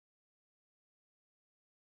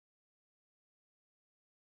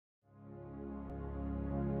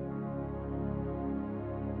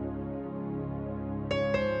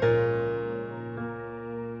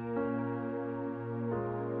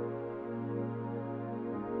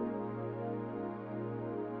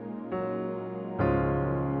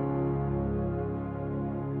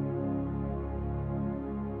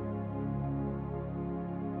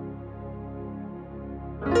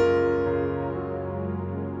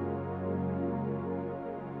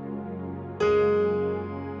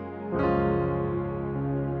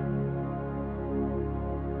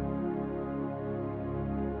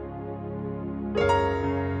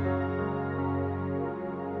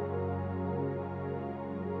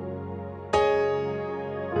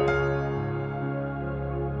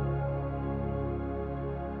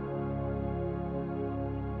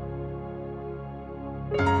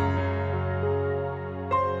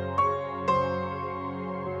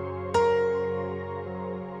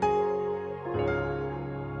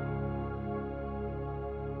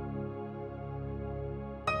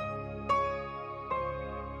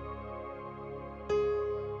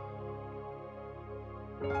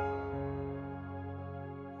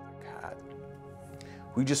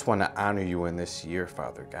We just want to honor you in this year,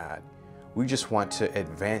 Father God. We just want to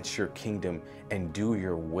advance your kingdom and do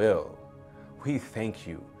your will. We thank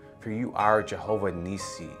you, for you are Jehovah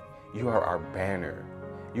Nissi. You are our banner.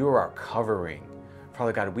 You are our covering.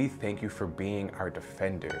 Father God, we thank you for being our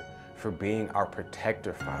defender, for being our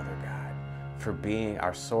protector, Father God, for being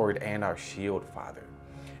our sword and our shield, Father.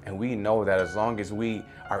 And we know that as long as we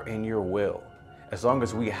are in your will, as long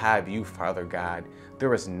as we have you, Father God,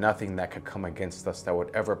 there is nothing that could come against us that would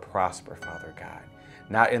ever prosper, Father God.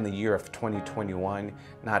 Not in the year of 2021,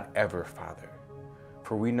 not ever, Father.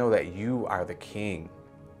 For we know that you are the King.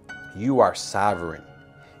 You are sovereign.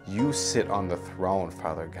 You sit on the throne,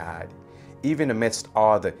 Father God. Even amidst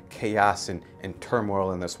all the chaos and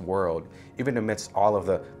turmoil in this world, even amidst all of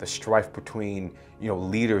the strife between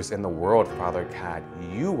leaders in the world, Father God,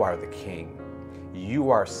 you are the King. You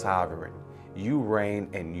are sovereign. You reign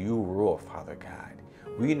and you rule, Father God.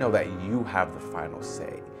 We know that you have the final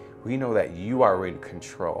say. We know that you are in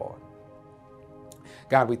control.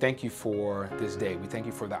 God, we thank you for this day. We thank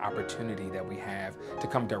you for the opportunity that we have to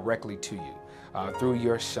come directly to you. Through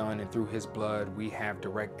your Son and through his blood, we have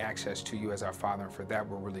direct access to you as our Father, and for that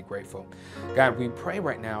we're really grateful. God, we pray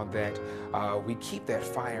right now that we keep that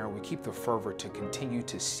fire, we keep the fervor to continue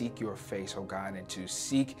to seek your face, oh God, and to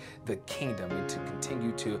seek the kingdom, and to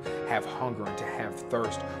continue to have hunger and to have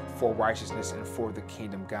thirst for righteousness and for the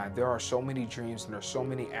kingdom, God. There are so many dreams and there are so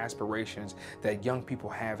many aspirations that young people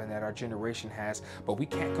have and that our generation has, but we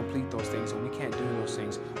can't complete those things and we can't do those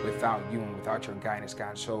things without you and without your guidance,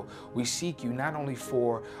 God. So we seek you not only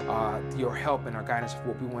for your help and our guidance for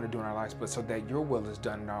what we want to do in our lives, but so that your will is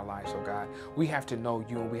done in our lives, oh God. We have to know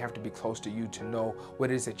you and we have to be close to you to know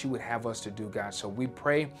what it is that you would have us to do, God. So we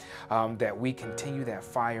pray that we continue that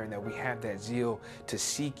fire and that we have that zeal to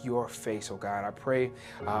seek your face, oh God. I pray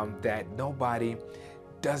that nobody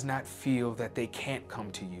does not feel that they can't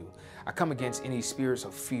come to you. I come against any spirits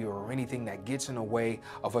of fear or anything that gets in the way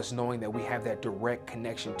of us knowing that we have that direct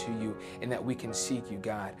connection to you and that we can seek you,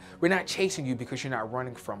 God. We're not chasing you because you're not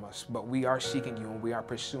running from us, but we are seeking you and we are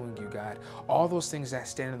pursuing you, God. All those things that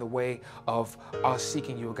stand in the way of us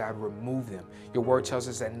seeking you, God, remove them. Your word tells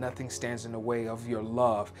us that nothing stands in the way of your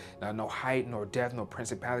love. Now, no height, nor depth, no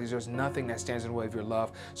principalities. There's nothing that stands in the way of your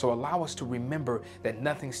love. So allow us to remember that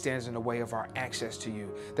nothing stands in the way of our access to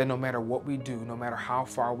you, that no matter what we do, no matter how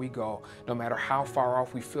far we go, no matter how far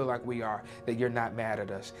off we feel like we are, that you're not mad at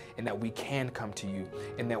us and that we can come to you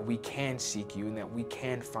and that we can seek you and that we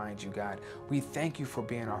can find you, God. We thank you for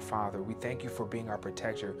being our Father. We thank you for being our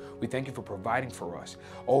protector. We thank you for providing for us.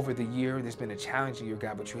 Over the year, there's been a challenging year,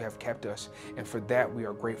 God, but you have kept us. And for that, we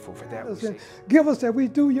are grateful. For that, we say, give us that we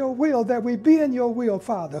do your will, that we be in your will,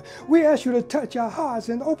 Father. We ask you to touch our hearts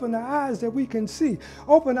and open our eyes that we can see.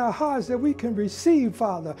 Open our hearts that we can receive,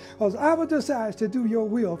 Father. Because our desire is to do your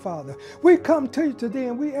will, Father. We come to you today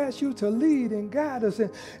and we ask you to lead and guide us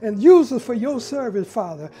and use us for your service,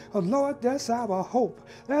 Father. Because, Lord, that's our hope.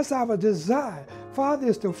 That's our desire. Father,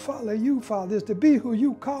 is to follow you, Father, is to be who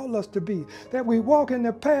you call us to be, that we walk in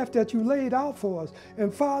the path that you laid out for us.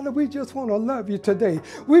 And Father, we just want to love you today.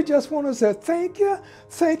 We just want to say thank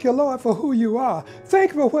you, Lord, for who you are.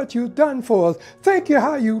 Thank you for what you've done for us. Thank you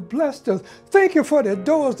how you blessed us. Thank you for the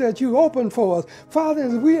doors that you opened for us. Father,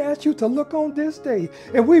 as we ask you to look on this day,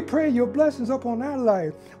 and we pray your blessings upon our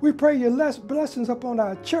life. We pray your blessings upon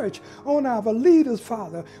our church, on our leaders,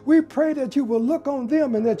 Father. We pray that you will look on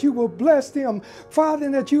them and that you will bless them, Father,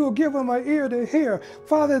 and that you will give them an ear to hear.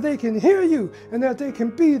 Father, they can hear you and that they can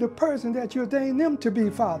be the person that you ordained them to be,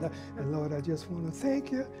 Father. And Lord, I just want to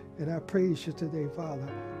thank you and I praise you today, Father.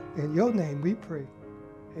 In your name we pray.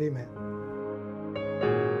 Amen.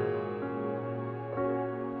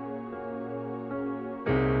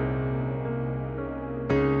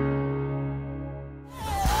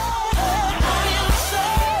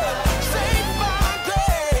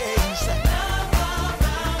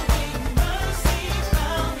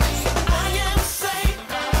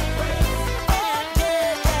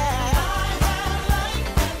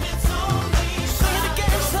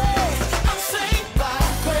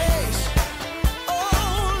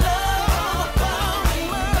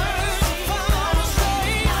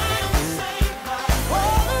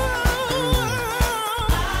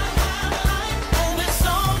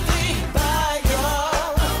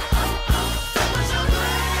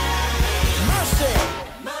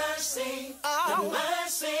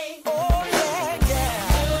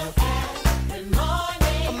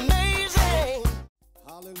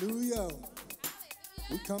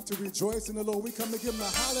 Come to rejoice in the Lord. We come to give him a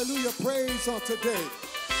hallelujah praise on today.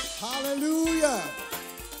 Hallelujah.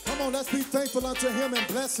 Come on, let's be thankful unto him and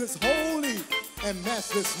bless his holy and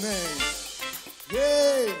matchless name.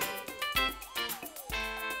 Yay.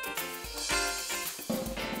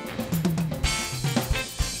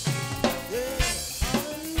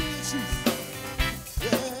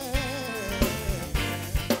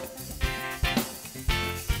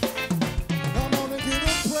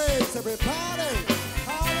 Everybody,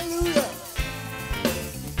 hallelujah.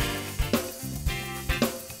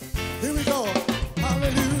 Here we go.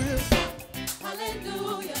 Hallelujah.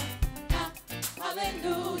 Hallelujah.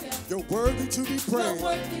 Hallelujah. You're worthy to be praised. You're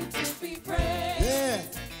worthy to be praised. Yeah.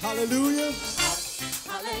 Hallelujah.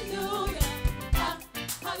 Hallelujah.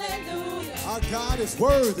 Hallelujah. Our God is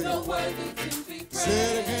worthy. You're worthy to be praised. Say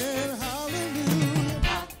it again. Hallelujah.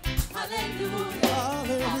 Hallelujah.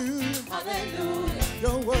 Hallelujah. Hallelujah.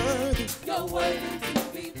 You're worthy. You're worthy to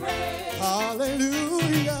be praised.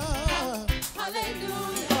 Hallelujah.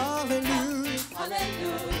 Hallelujah. Hallelujah.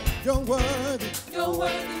 Hallelujah. You're worthy. You're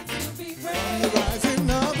worthy to be From the praised. rising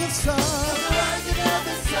of the sun. From the rising of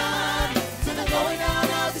the sun to the going down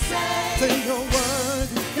of the same. Say you're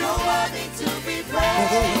worthy. You're worthy to be For the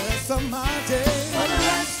praised. rest of my day. For the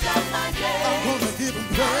rest of my I'm days, gonna give him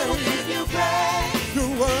I will praise. give you praise.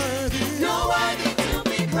 You're worthy. You're worthy to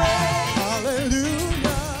be praised.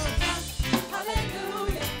 Hallelujah.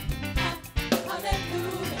 Hallelujah.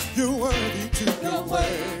 Hallelujah. You're worthy to be You're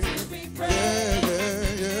worthy praised. to be Yeah, praised.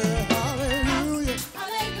 yeah, yeah. Hallelujah.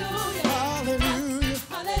 Hallelujah. Hallelujah.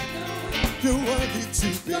 Hallelujah. You're worthy to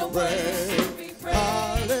be You're worthy to praised. be praised.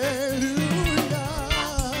 Hallelujah.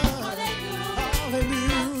 Hallelujah.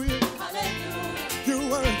 Hallelujah. Hallelujah. You're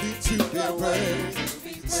worthy to be You're worthy praised. to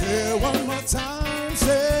be praised. Say it one more time.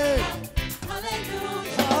 Say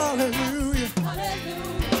Hallelujah. hallelujah.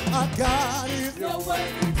 Hallelujah. Our God is You're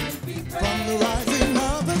worthy to be praised. from the rising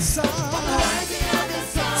of the sun Rising of the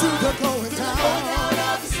sun to the going going down. down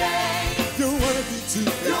of the same. You're worthy to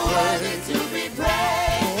be You're worthy praised. to be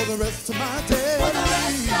praised. For the rest of my days, For the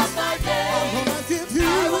rest of my I'm days, gonna give you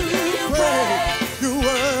I will give you praise. You're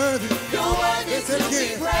worthy. you're worthy Let's to say it be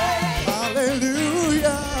again. praised.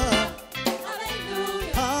 Hallelujah.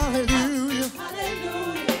 Hallelujah. Hallelujah.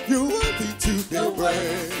 Hallelujah. You're worthy to be You're worthy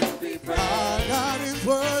praised. to be Our praised. God is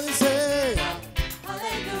worthy. Say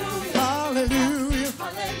Hallelujah. hallelujah.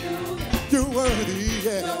 Hallelujah. You're worthy.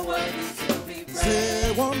 Yeah. You're worthy to be Say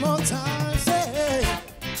praised. it one more time. Say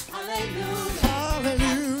Hallelujah.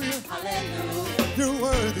 hallelujah. Hallelujah. You're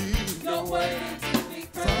worthy. You're worthy to be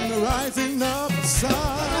From the praised. rising of the sun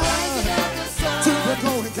Rising of the sun to the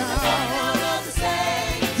going going down. down of the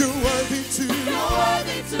same. You're worthy to You're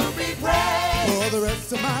worthy to be praised. for the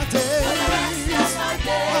rest of my For the rest days. of my I'm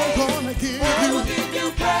days, gonna give I will you. give you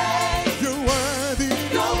praise. You're worthy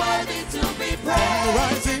You're worthy to be from the praised.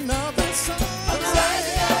 rising of the sun From the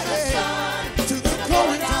rising of the sun to the going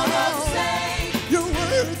going down of the down. same. You're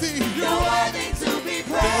worthy You're worthy to be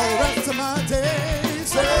for the praised. rest of my days.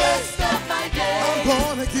 For the rest of my I'm days,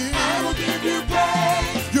 gonna give I will you. give you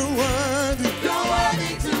praise. You're worthy. You're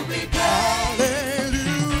worthy to be praised.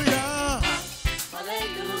 Hallelujah.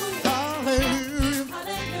 Hallelujah. Hallelujah.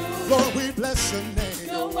 Hallelujah. Lord, we bless your name.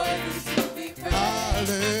 You're worthy to be praised.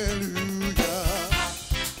 Hallelujah.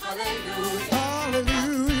 Hallelujah.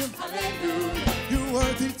 Hallelujah. Hallelujah. You're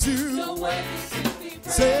worthy to You're worthy to be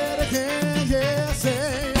praised. say it again. Yeah,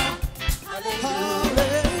 say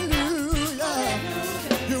Hallelujah. hallelujah.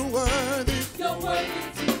 Hallelujah. You're worthy You're worthy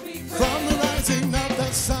to be praised. from the rising of the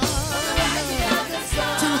sun Rising of the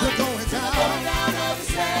sun to the going going down. down of the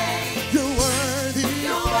same. You're worthy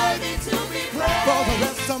You're worthy to be praised. for the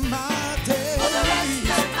rest of my days. For the rest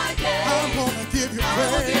of my days, I'm gonna give you I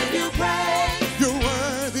will give praise. you praise. You're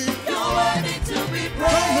worthy You're worthy to be from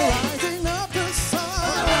the praised. rising of the For the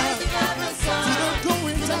sun rising of the sun to the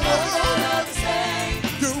going to the going down. down of the same.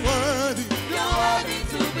 You're worthy You're worthy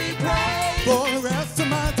to be praised. for the rest of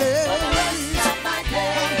my days. For the rest of my I'm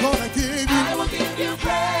days, gonna give I you. will give you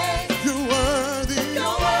praise. You're worthy.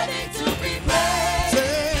 You're worthy to be praised.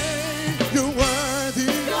 Say you're worthy.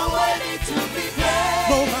 You're worthy to be praised.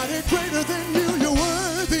 Nobody greater than you. You're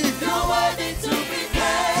worthy. You're worthy to be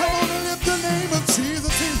praised. Come on and lift the name of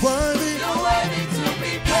Jesus. He's worthy. You're worthy to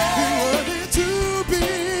be He's praised. worthy to be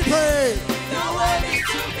praised. You're worthy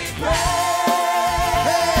to be praised.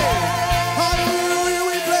 Hey, hallelujah.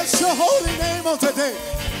 We bless your holy name on today.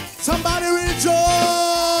 Somebody rejoice.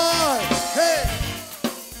 Hey,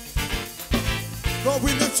 Lord,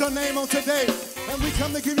 we lift your name on today. And we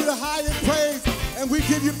come to give you the highest praise. And we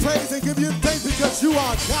give you praise and give you thanks because you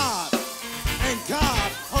are God and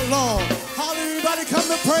God alone. Hallelujah. Everybody come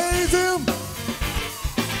to praise him.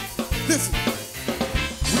 Listen,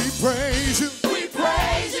 we praise you. We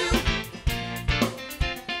praise you.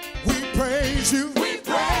 We praise you. We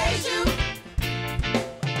praise you.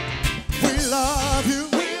 We love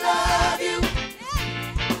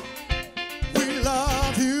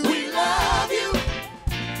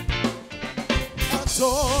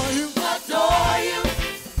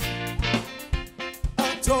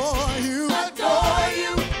adore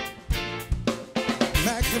you,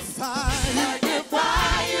 magnify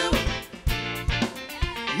you,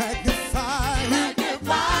 magnify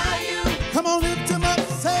you. Come on, lift him up,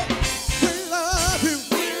 say, we love you,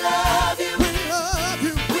 we love you, we love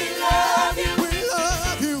you, we love you, we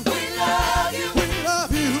love you, we love you, we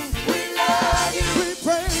love you, we love you. We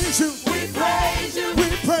praise you, we praise you, we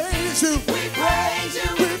praise you, we praise you,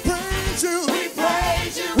 we praise you, we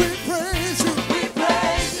praise you, we praise you, we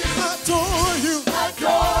praise you. Adore you,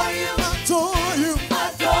 adore you, adore you,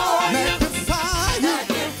 adore you. Magnify you,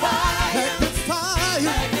 magnify you, magnify you,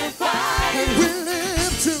 magnify you. And we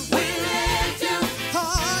lift you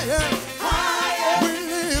higher, higher. We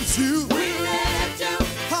lift you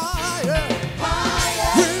higher,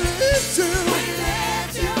 higher. We lift you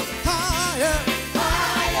higher,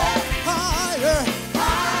 higher, higher,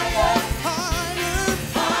 higher, higher,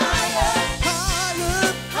 higher,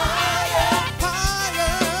 higher,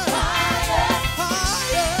 higher,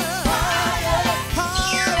 higher,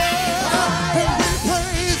 higher.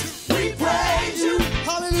 And we praise you,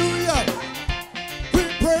 hallelujah. We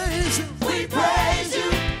praise you, we praise you.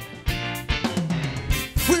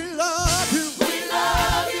 We love you, we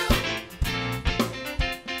love you,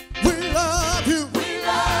 we love you, we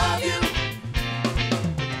love you.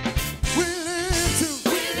 We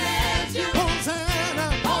lift you, Hosanna,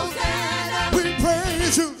 Hosanna. We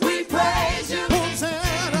praise you,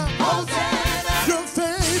 Hosanna, Hosanna. You're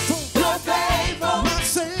faithful, my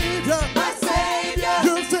Savior,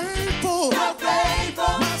 You're faithful,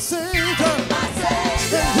 my Savior,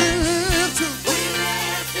 And we lift you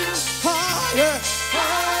higher,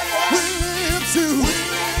 we lift you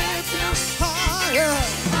higher,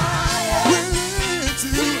 we lift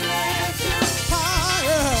you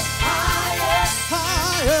higher, higher,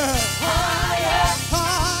 higher, higher,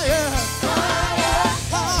 higher,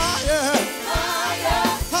 higher,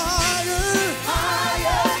 higher, higher,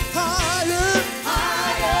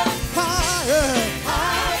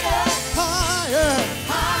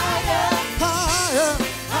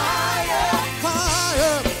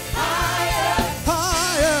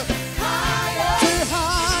 Say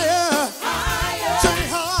higher,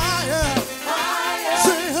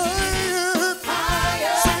 say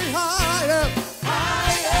higher, say higher.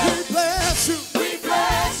 We bless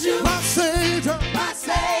you, my Savior.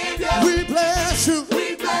 We bless you,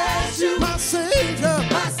 my Savior.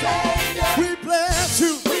 We bless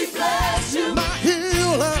you, my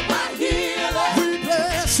healer. We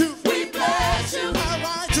bless you, my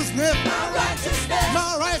righteousness,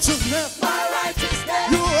 my righteousness.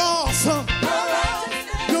 You're awesome,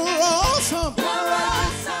 you're awesome,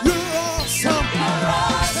 you're awesome.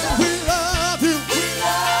 And we love you, we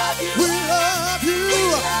love you, we love you,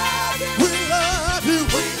 we love you,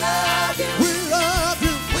 we love you, we love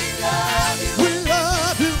you, we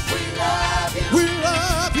love you, we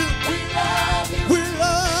love you, we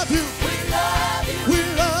love you, we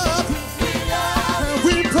love you, and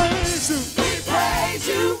we praise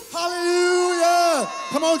you. Hallelujah.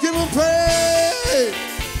 Come on, give him praise.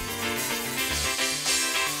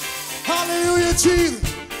 Hallelujah, Jesus.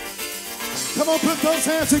 Come on, put those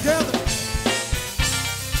hands together.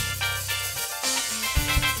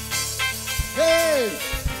 Hey.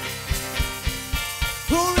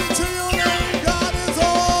 Glory to your name. God is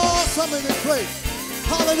awesome in this place.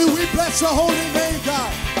 Hallelujah. We bless your holy name,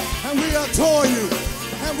 God. And we adore you.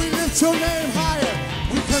 And we lift your name higher.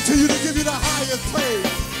 We continue to give you the highest praise.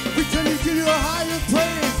 We continue to give you the highest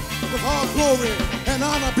praise. With all glory and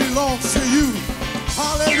honor belongs to you.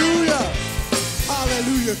 Hallelujah.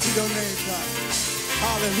 Hallelujah to your name, God.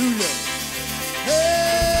 Hallelujah.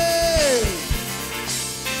 Hey.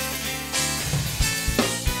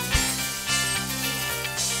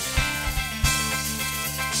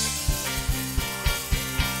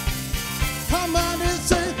 Come on and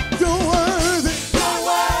say, you're worthy. You're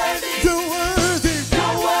worthy. You're worthy.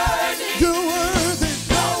 You're worthy. You're worthy.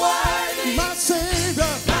 You're worthy. My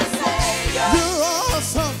Savior. My Savior. You're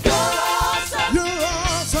awesome. You're awesome. You're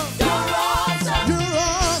awesome. You're awesome. You're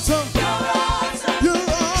awesome. You're awesome. You're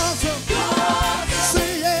awesome. You're awesome.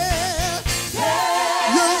 Say yeah.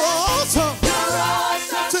 Yeah. You're awesome. You're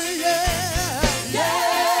awesome. Say yeah.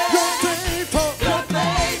 Yeah. You're faithful. You're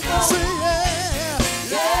faithful. Say yeah.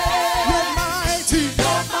 Yeah. You're mighty.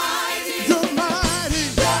 You're mighty. You're mighty.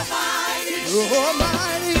 You're mighty. You're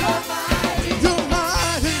mighty. You're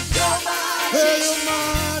mighty. You're mighty. You're mighty. Hey, you're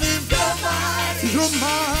mighty. You're mighty. You're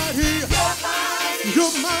mighty.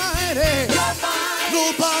 You're mighty. You're mighty.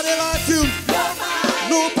 Nobody like you. You're mighty.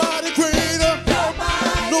 Nobody greater. You're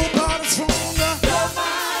mighty. Nobody stronger. You're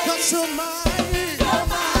mighty. 'Cause you're mighty. You're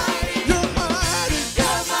mighty. You're mighty.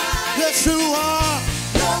 You're mighty. Yes, you are.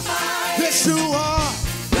 You're Yes, you are.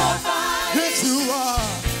 You're mighty. Yes, you are.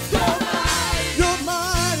 You're mighty. You're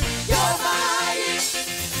mighty. You're mighty.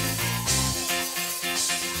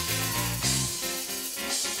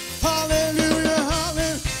 Hallelujah,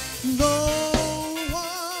 hallelujah. No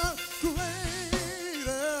one greater.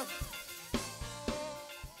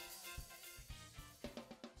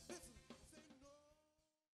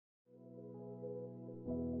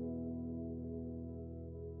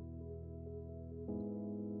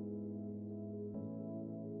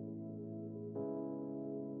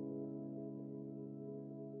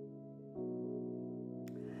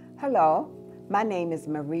 Hello, my name is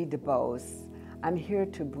Marie DeBose. I'm here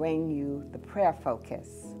to bring you the prayer focus.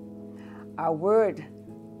 Our word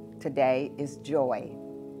today is joy,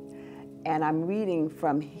 and I'm reading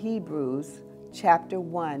from Hebrews chapter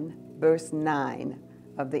 1, verse 9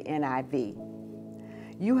 of the NIV.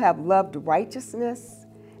 You have loved righteousness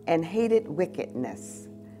and hated wickedness.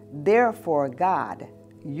 Therefore God,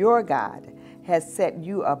 your God, has set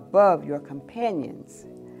you above your companions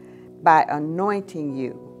by anointing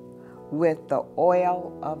you with the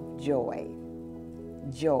oil of joy.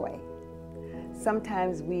 Joy.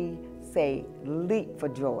 Sometimes we say leap for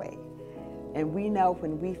joy. And we know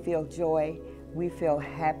when we feel joy, we feel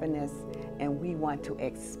happiness, and we want to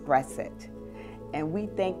express it. And we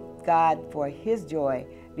thank God for his joy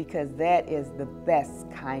because that is the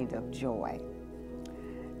best kind of joy.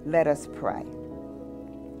 Let us pray.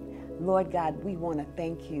 Lord God, we want to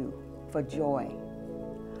thank you for joy.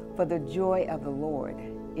 For the joy of the Lord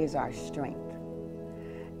is our strength.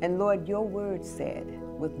 And Lord, your word said,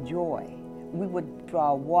 with joy, we would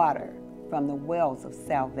draw water from the wells of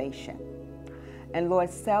salvation. And Lord,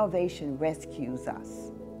 salvation rescues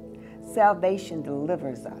us. Salvation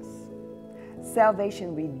delivers us.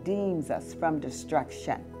 Salvation redeems us from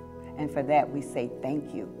destruction. And for that we say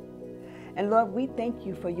thank you. And Lord, we thank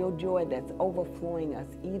you for your joy that's overflowing us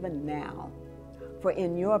even now. For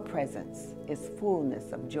in your presence is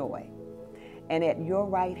fullness of joy. And at your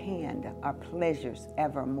right hand are pleasures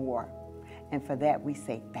evermore. And for that we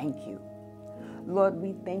say thank you. Lord,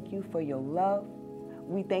 we thank you for your love.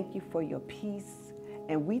 We thank you for your peace.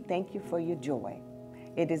 And we thank you for your joy.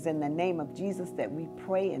 It is in the name of Jesus that we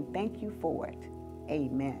pray and thank you for it.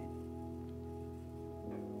 Amen.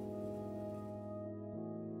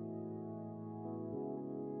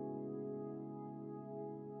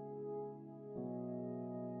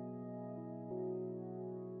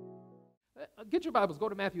 Get your Bibles, go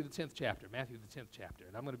to Matthew the 10th chapter,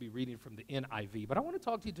 and I'm going to be reading from the NIV. But I want to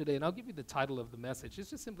talk to you today, and I'll give you the title of the message. It's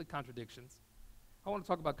just simply Contradictions. I want to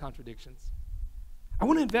talk about contradictions. I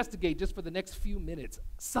want to investigate just for the next few minutes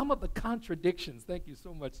some of the contradictions. Thank you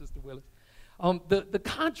so much, Sister Willis. The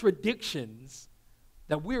contradictions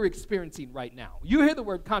that we're experiencing right now. You hear the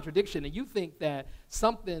word contradiction, and you think that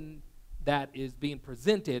something that is being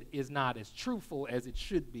presented is not as truthful as it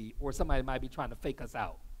should be, or somebody might be trying to fake us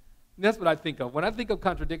out. And that's what I think of. When I think of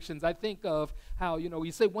contradictions, I think of how,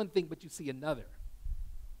 you say one thing, but you see another.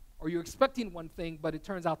 Or you're expecting one thing, but it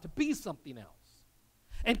turns out to be something else.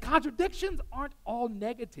 And contradictions aren't all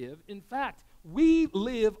negative. In fact, we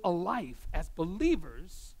live a life as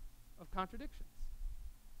believers of contradictions.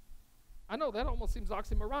 I know that almost seems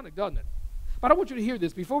oxymoronic, doesn't it? But I want you to hear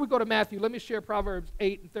this. Before we go to Matthew, let me share Proverbs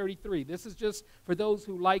 8 and 33. This is just for those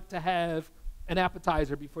who like to have an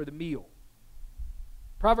appetizer before the meal.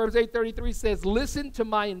 Proverbs 8:33 says, listen to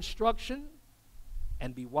my instruction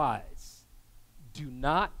and be wise. Do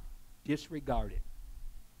not disregard it.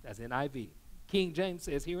 That's NIV. King James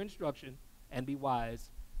says, hear instruction and be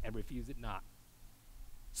wise and refuse it not.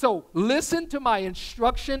 So listen to my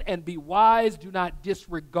instruction and be wise. Do not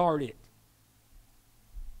disregard it.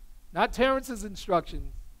 Not Tarence's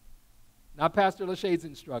instructions, not Pastor Lauchié's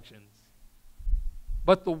instructions,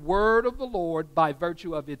 but the word of the Lord by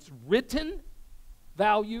virtue of its written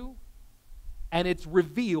value and its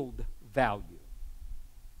revealed value.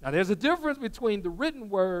 Now, there's a difference between the written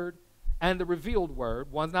word and the revealed word.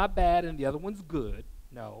 One's not bad and the other one's good.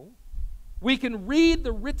 No. We can read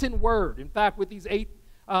the written word. In fact, with these 8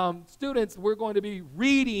 students, we're going to be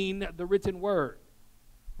reading the written word.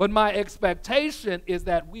 But my expectation is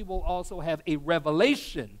that we will also have a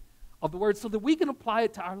revelation of the word so that we can apply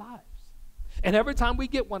it to our lives. And every time we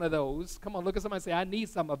get one of those, come on, look at somebody and say, I need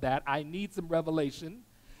some of that. I need some revelation.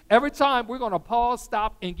 Every time we're going to pause,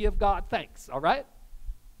 stop, and give God thanks, all right?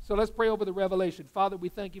 So let's pray over the revelation. Father, we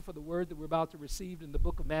thank you for the word that we're about to receive in the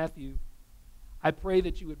book of Matthew. I pray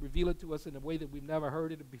that you would reveal it to us in a way that we've never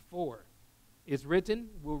heard it before. It's written,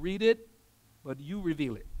 we'll read it, but you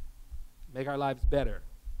reveal it. Make our lives better,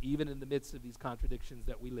 even in the midst of these contradictions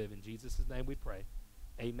that we live in. In Jesus' name we pray.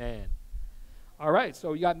 Amen. All right,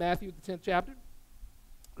 so you got Matthew, the 10th chapter.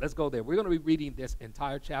 Let's go there. We're going to be reading this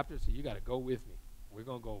entire chapter, so you got to go with me. We're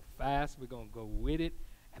going to go fast. We're going to go with it,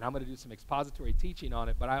 and I'm going to do some expository teaching on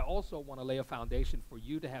it, but I also want to lay a foundation for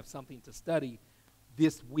you to have something to study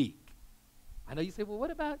this week. I know you say, well, what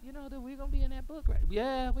about, that we're going to be in that book, right?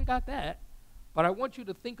 Yeah, we got that. But I want you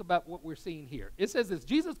to think about what we're seeing here. It says this: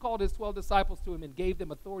 Jesus called his 12 disciples to him and gave them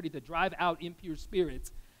authority to drive out impure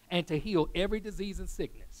spirits and to heal every disease and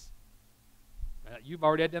sickness. You've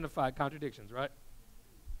already identified contradictions, right?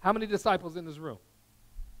 How many disciples in this room?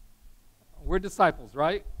 We're disciples,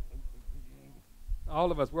 right?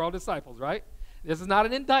 All of us, we're all disciples, right? This is not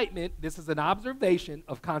an indictment. This is an observation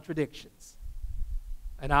of contradictions.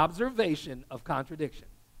 An observation of contradiction.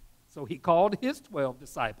 So he called his 12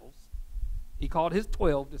 disciples. He called his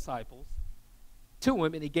 12 disciples to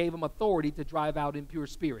him, and he gave them authority to drive out impure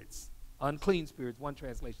spirits, unclean spirits, one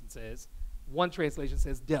translation says. One translation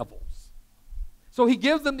says devils. So he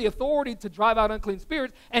gives them the authority to drive out unclean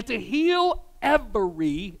spirits and to heal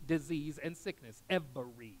every disease and sickness.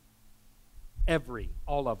 Every,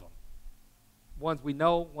 all of them. Ones we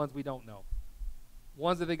know, ones we don't know.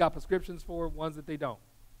 Ones that they got prescriptions for, ones that they don't.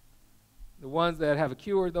 The ones that have a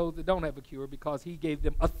cure, those that don't have a cure, because he gave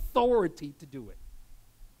them authority to do it.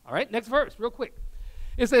 All right, next verse, real quick.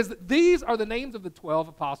 It says, these are the names of the 12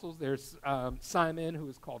 apostles. There's Simon, who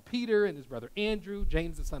is called Peter, and his brother Andrew,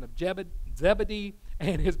 James, the son of Zebedee,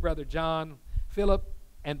 and his brother John, Philip,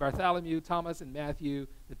 and Bartholomew, Thomas, and Matthew,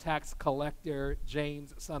 the tax collector,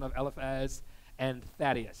 James, son of Eliphaz, and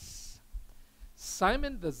Thaddeus.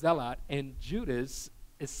 Simon the Zealot, and Judas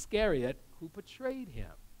Iscariot, who betrayed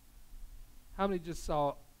him. How many just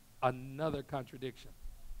saw another contradiction?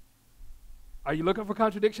 Are you looking for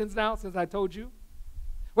contradictions now, since I told you?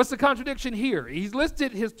 What's the contradiction here? He's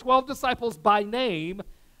listed his 12 disciples by name,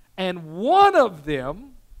 and one of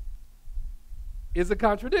them is a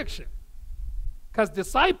contradiction. Because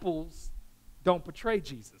disciples don't betray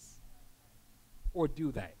Jesus. Or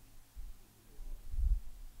do they?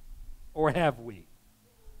 Or have we?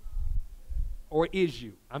 Or is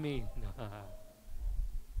you? I mean,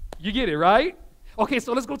 you get it, right? Okay,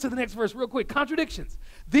 so let's go to the next verse real quick. Contradictions.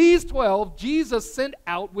 These 12, Jesus sent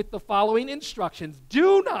out with the following instructions.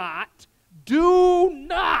 Do not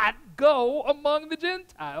go among the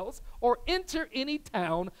Gentiles or enter any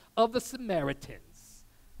town of the Samaritans.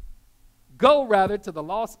 Go rather to the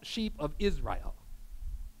lost sheep of Israel.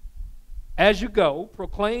 As you go,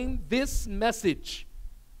 proclaim this message: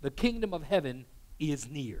 the kingdom of heaven is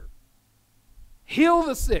near. Heal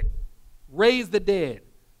the sick, raise the dead,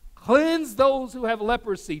 cleanse those who have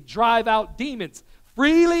leprosy, drive out demons.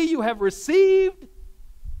 Freely you have received,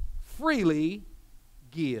 freely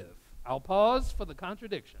give. I'll pause for the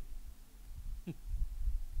contradiction.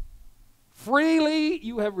 Freely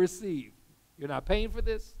you have received. You're not paying for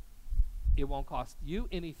this. It won't cost you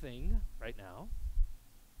anything right now.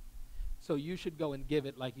 So you should go and give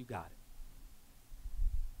it like you got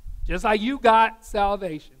it. Just like you got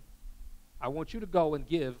salvation, I want you to go and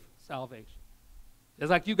give salvation. Just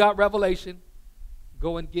like you got revelation,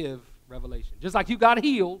 go and give revelation. Just like you got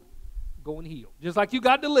healed, go and heal. Just like you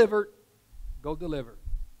got delivered, go deliver.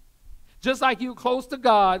 Just like you close to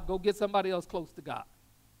God, go get somebody else close to God.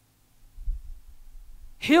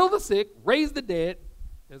 Heal the sick, raise the dead.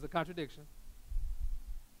 There's a contradiction.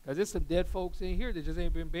 Because there's some dead folks in here that just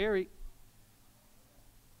ain't been buried.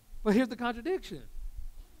 But here's the contradiction.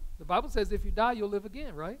 The Bible says if you die, you'll live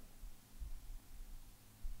again, right?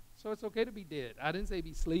 So it's okay to be dead. I didn't say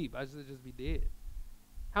be asleep. I said just be dead.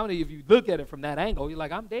 How many of you look at it from that angle? You're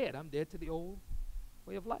like, I'm dead. I'm dead to the old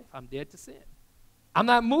way of life. I'm dead to sin. I'm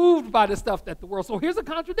not moved by the stuff that the world. So here's a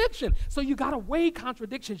contradiction. So you got to weigh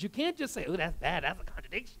contradictions. You can't just say, oh, that's bad. That's a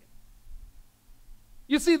contradiction.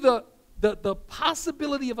 You see, the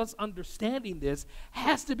possibility of us understanding this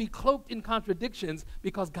has to be cloaked in contradictions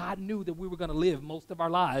because God knew that we were going to live most of our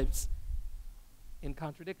lives in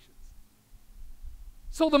contradictions.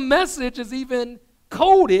 So the message is even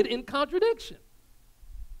coded in contradiction.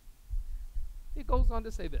 It goes on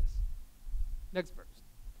to say this. Next verse.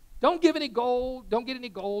 Don't get any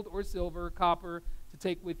gold or silver, copper to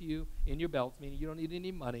take with you in your belts, meaning you don't need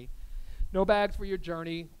any money. No bags for your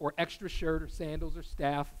journey, or extra shirt or sandals or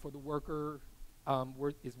staff for the worker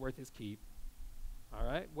is worth his keep. All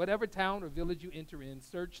right? Whatever town or village you enter in,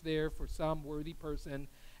 search there for some worthy person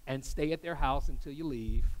and stay at their house until you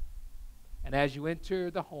leave. And as you enter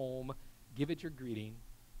the home, give it your greeting.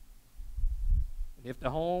 And if the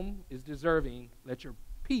home is deserving, let your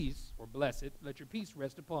peace, or bless it, let your peace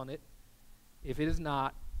rest upon it. If it is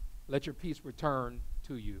not, let your peace return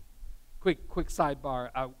to you. Quick sidebar.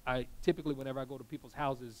 I typically, whenever I go to people's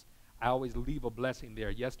houses, I always leave a blessing there.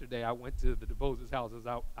 Yesterday, I went to the DeBose's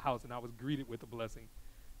house, and I was greeted with a blessing.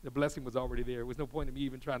 The blessing was already there. There was no point in me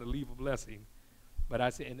even trying to leave a blessing. But I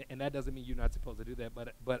said, and that doesn't mean you're not supposed to do that.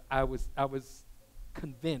 But I was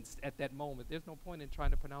convinced at that moment, there's no point in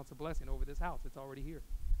trying to pronounce a blessing over this house. It's already here.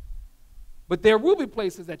 But there will be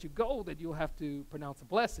places that you go that you'll have to pronounce a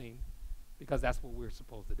blessing, because that's what we're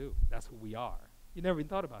supposed to do. That's who we are. You never even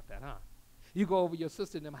thought about that, huh? You go over your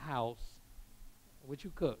sister in them house, what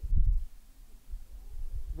you cook.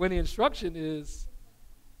 When the instruction is,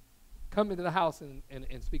 come into the house and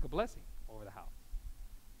speak a blessing over the house.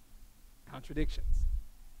 Contradictions.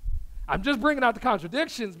 I'm just bringing out the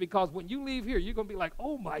contradictions because when you leave here, you're going to be like,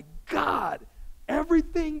 oh my God,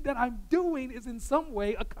 everything that I'm doing is in some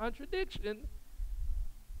way a contradiction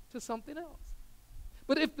to something else.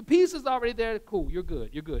 But if the peace is already there, cool, you're good,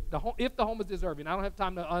 you're good. If the home is deserving, I don't have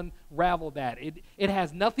time to unravel that. It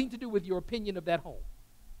has nothing to do with your opinion of that home.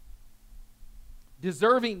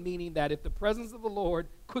 Deserving meaning that if the presence of the Lord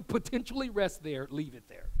could potentially rest there, leave it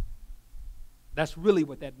there. That's really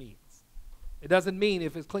what that means. It doesn't mean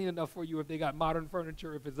if it's clean enough for you, if they got modern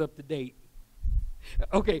furniture, if it's up to date.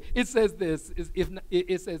 Okay, it says this,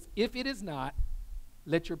 it says, if it is not,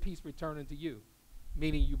 let your peace return unto you.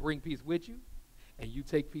 Meaning you bring peace with you, and you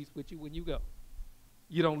take peace with you when you go.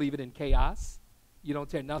 You don't leave it in chaos. You don't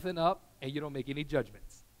tear nothing up, and you don't make any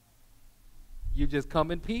judgments. You just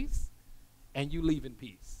come in peace, and you leave in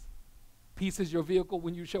peace. Peace is your vehicle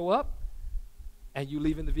when you show up, and you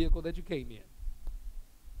leave in the vehicle that you came in.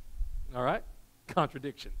 All right?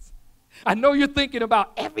 Contradictions. I know you're thinking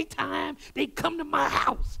about every time they come to my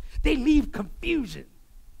house, they leave confusion.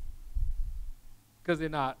 Because they're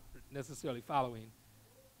not necessarily following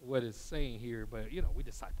what it's saying here, but, you know, we're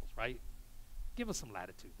disciples, right? Give us some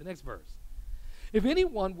latitude. The next verse. If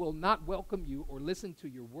anyone will not welcome you or listen to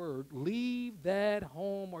your word, leave that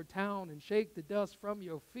home or town and shake the dust from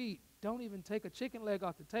your feet. Don't even take a chicken leg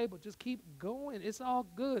off the table. Just keep going. It's all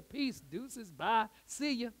good. Peace. Deuces. Bye.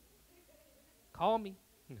 See ya. Call me.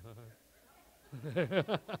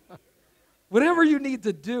 Whatever you need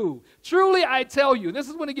to do. Truly, I tell you, this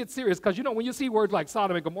is when it gets serious, because, you know, when you see words like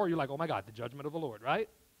Sodom and Gomorrah, you're like, oh, my God, the judgment of the Lord, right?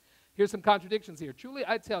 Here's some contradictions here. Truly,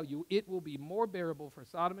 I tell you, it will be more bearable for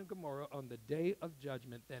Sodom and Gomorrah on the day of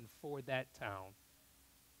judgment than for that town.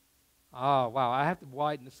 Oh, wow, I have to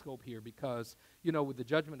widen the scope here because, you know, with the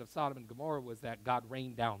judgment of Sodom and Gomorrah was that God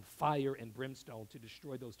rained down fire and brimstone to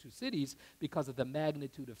destroy those two cities because of the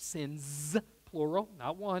magnitude of sins, plural,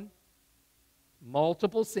 not one,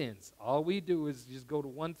 multiple sins. All we do is just go to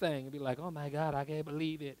one thing and be like, oh, my God, I can't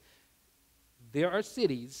believe it. There are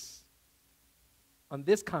cities on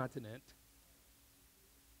this continent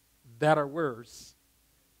that are worse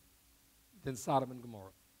than Sodom and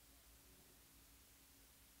Gomorrah.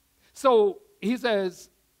 So he says,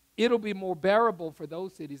 it'll be more bearable for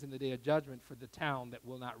those cities in the day of judgment for the town that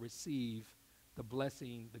will not receive the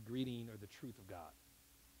blessing, the greeting, or the truth of God.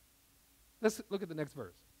 Let's look at the next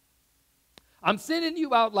verse. I'm sending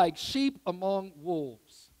you out like sheep among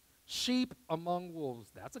wolves. Sheep among wolves.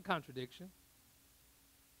 That's a contradiction.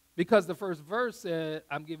 Because the first verse said,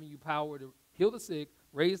 I'm giving you power to heal the sick,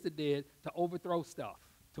 raise the dead, to overthrow stuff,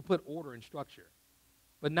 to put order and structure.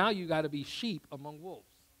 But now you got to be sheep among wolves.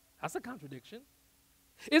 That's a contradiction.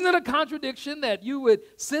 Isn't it a contradiction that you would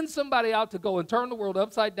send somebody out to go and turn the world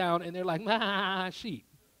upside down and they're like, sheep,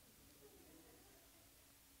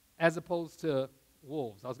 as opposed to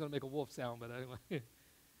wolves? I was going to make a wolf sound, but anyway.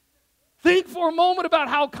 Think for a moment about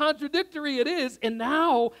how contradictory it is, and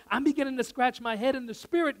now I'm beginning to scratch my head in the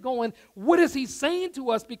spirit going, what is he saying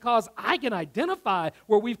to us? Because I can identify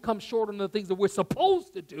where we've come short on the things that we're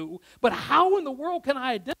supposed to do, but how in the world can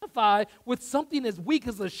I identify with something as weak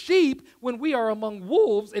as a sheep when we are among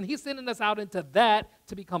wolves, and he's sending us out into that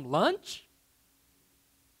to become lunch?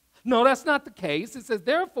 No, that's not the case. It says,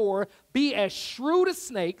 therefore, be as shrewd as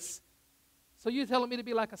snakes. So you're telling me to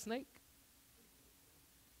be like a snake?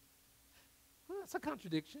 That's a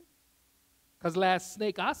contradiction. Because last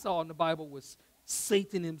snake I saw in the Bible was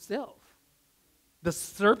Satan himself. The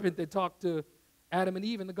serpent that talked to Adam and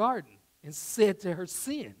Eve in the garden and said to her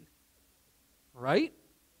sin. Right?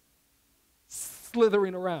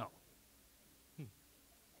 Slithering around.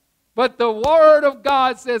 But the word of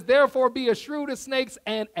God says, therefore be as shrewd as snakes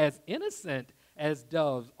and as innocent as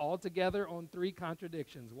doves. All together on three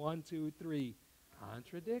contradictions. 1, 2, 3.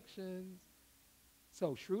 Contradictions.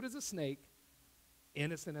 So shrewd as a snake,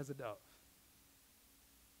 innocent as a dove.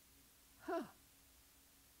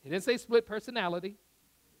 He didn't say split personality.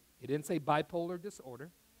 He didn't say bipolar disorder,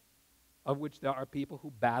 of which there are people who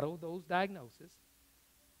battle those diagnoses.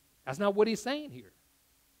 That's not what he's saying here.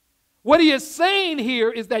 What he is saying here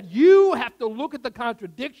is that you have to look at the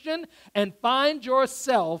contradiction and find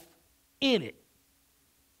yourself in it.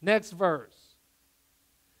 Next verse.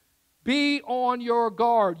 Be on your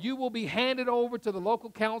guard. You will be handed over to the local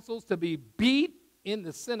councils to be beat in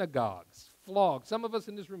the synagogues, flogged. Some of us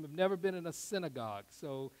in this room have never been in a synagogue,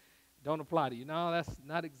 so don't apply to you. No, that's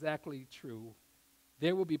not exactly true.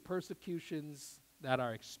 There will be persecutions that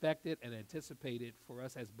are expected and anticipated for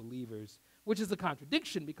us as believers, which is a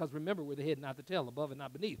contradiction because remember, we're the head, not the tail, above and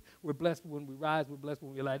not beneath. We're blessed when we rise. We're blessed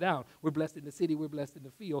when we lie down. We're blessed in the city. We're blessed in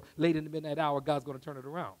the field. Late in the midnight hour, God's going to turn it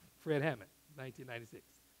around. Fred Hammond, 1996.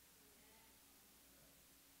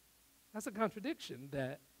 That's a contradiction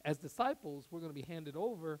that as disciples, we're going to be handed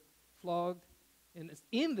over, flogged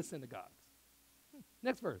in the synagogues.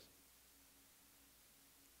 Next verse.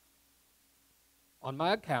 On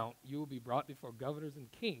my account, you will be brought before governors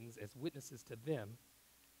and kings as witnesses to them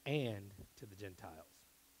and to the Gentiles.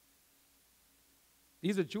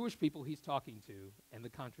 These are Jewish people he's talking to, and the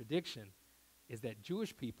contradiction is that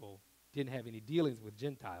Jewish people didn't have any dealings with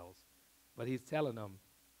Gentiles, but he's telling them,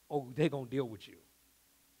 oh, they're going to deal with you.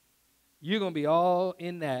 You're going to be all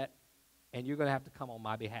in that, and you're going to have to come on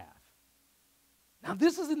my behalf. Now,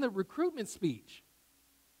 this is in the recruitment speech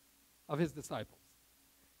of his disciples.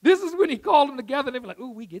 This is when he called them together, and they were like,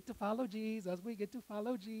 ooh, we get to follow Jesus. We get to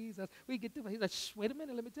follow Jesus. We get to, he's like, shh, wait a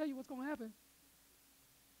minute, let me tell you what's going to happen.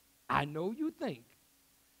 I know you think,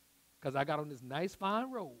 because I got on this nice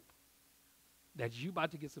fine robe, that you about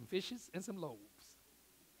to get some fishes and some loaves.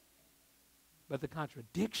 But the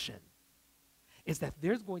contradiction is that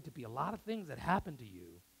there's going to be a lot of things that happen to you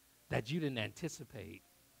that you didn't anticipate,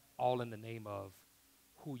 all in the name of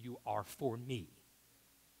who you are for me.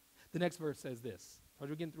 The next verse says this. We're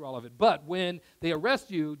getting through all of it. But when they arrest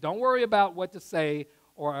you, don't worry about what to say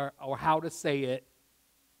or how to say it.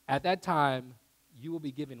 At that time, you will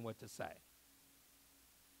be given what to say.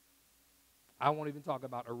 I won't even talk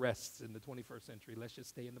about arrests in the 21st century. Let's just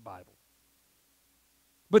stay in the Bible.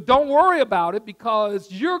 But don't worry about it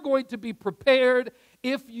because you're going to be prepared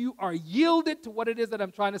if you are yielded to what it is that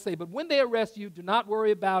I'm trying to say. But when they arrest you, do not worry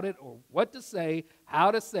about it or what to say, how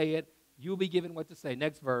to say it. You'll be given what to say.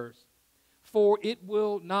 Next verse. For it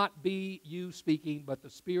will not be you speaking, but the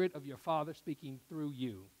Spirit of your Father speaking through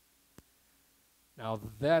you. Now,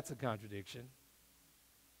 that's a contradiction.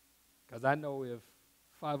 Because I know if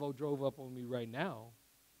 5-0 drove up on me right now,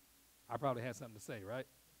 I probably had something to say, right?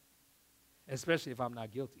 Especially if I'm not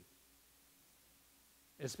guilty.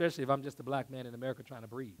 Especially if I'm just a black man in America trying to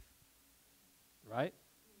breathe. Right?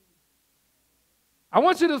 I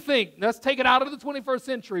want you to think, let's take it out of the 21st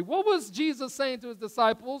century. What was Jesus saying to his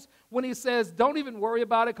disciples when he says, don't even worry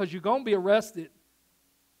about it because you're going to be arrested.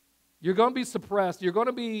 You're going to be suppressed. You're going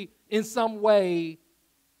to be in some way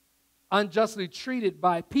unjustly treated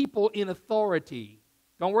by people in authority.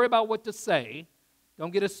 Don't worry about what to say.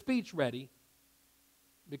 Don't get a speech ready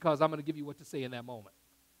because I'm going to give you what to say in that moment.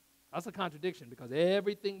 That's a contradiction because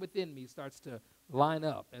everything within me starts to line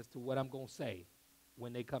up as to what I'm going to say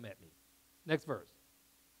when they come at me. Next verse.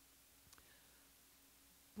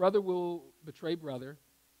 Brother will betray brother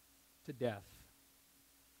to death,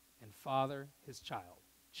 and father his child.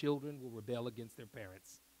 Children will rebel against their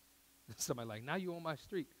parents. Somebody like, now you on my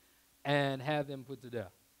street, and have them put to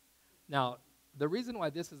death. Now, the reason why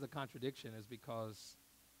this is a contradiction is because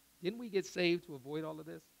didn't we get saved to avoid all of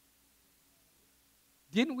this?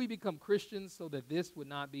 Didn't we become Christians so that this would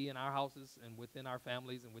not be in our houses and within our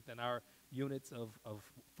families and within our units of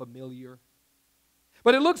familiar?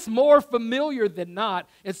 But it looks more familiar than not,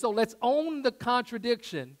 and so let's own the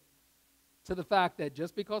contradiction to the fact that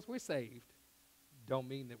just because we're saved don't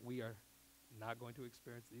mean that we are not going to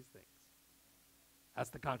experience these things. That's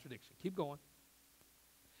the contradiction. Keep going.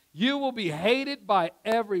 You will be hated by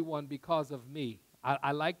everyone because of me.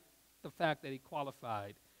 I like the fact that he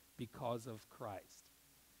qualified because of Christ.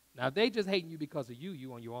 Now, if they just hating you because of you,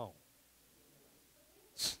 you on your own.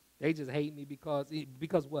 They just hate me because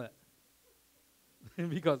what?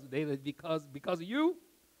 because of you?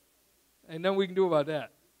 Ain't nothing we can do about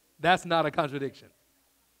that. That's not a contradiction.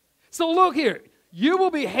 So look here. You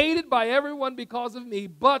will be hated by everyone because of me,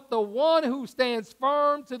 but the one who stands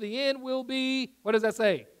firm to the end will be, what does that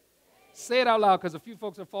say? Say it out loud because a few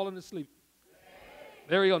folks are falling asleep.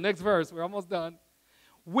 There we go. Next verse. We're almost done.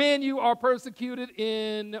 When you are persecuted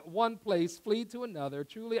in one place, flee to another.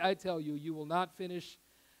 Truly, I tell you, you will not finish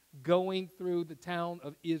going through the town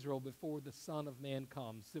of Israel before the Son of Man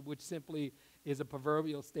comes, which simply is a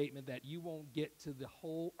proverbial statement that you won't get to the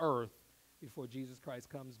whole earth before Jesus Christ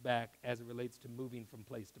comes back as it relates to moving from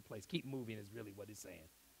place to place. Keep moving is really what he's saying.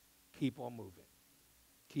 Keep on moving.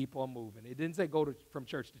 Keep on moving. It didn't say go from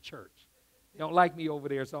church to church. They don't like me over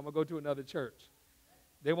there, so I'm going to go to another church.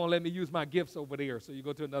 They won't let me use my gifts over there, so you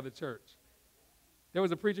go to another church. There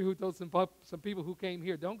was a preacher who told some people who came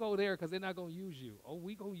here, don't go there because they're not going to use you.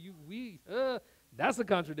 Oh, that's a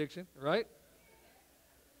contradiction, right?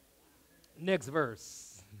 Next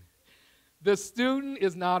verse. The student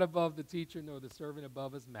is not above the teacher, nor the servant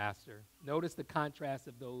above his master. Notice the contrast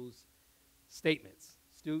of those statements.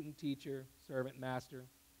 Student, teacher, servant, master.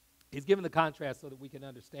 He's given the contrast so that we can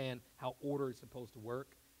understand how order is supposed to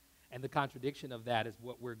work. And the contradiction of that is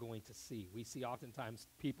what we're going to see. We see oftentimes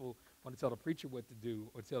people want to tell the preacher what to do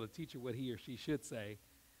or tell the teacher what he or she should say,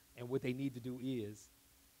 and what they need to do is.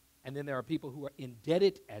 And then there are people who are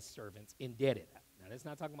indebted as servants, indebted. Now, that's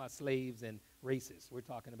not talking about slaves and racists. We're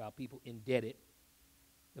talking about people indebted.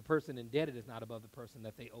 The person indebted is not above the person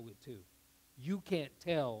that they owe it to. You can't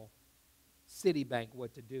tell Citibank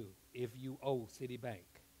what to do if you owe Citibank.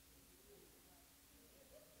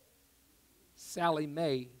 Sally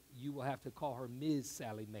Mae, you will have to call her Ms.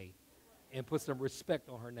 Sally Mae and put some respect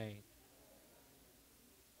on her name.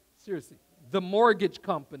 Seriously, the mortgage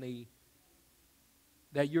company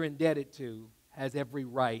that you're indebted to has every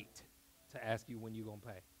right to ask you when you're going to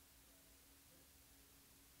pay.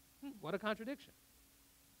 What a contradiction.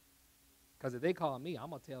 Because if they call me,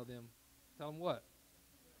 I'm going to tell them what?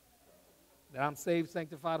 That I'm saved,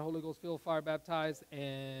 sanctified, Holy Ghost filled, fire baptized,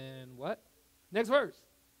 and what? Next verse.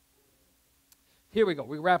 Here we go.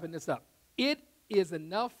 We're wrapping this up. It is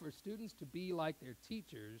enough for students to be like their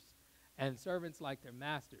teachers and servants like their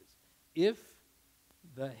masters. If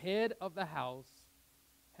the head of the house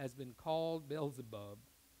has been called Beelzebub,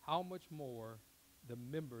 how much more the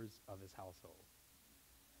members of his household?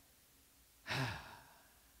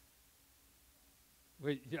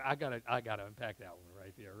 Wait, I gotta unpack that one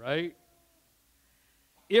right there, right?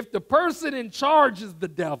 If the person in charge is the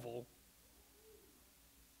devil,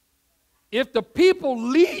 if the people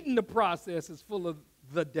leading the process is full of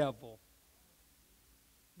the devil,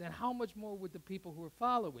 then how much more would the people who are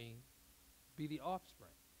following be the offspring?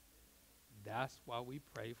 That's why we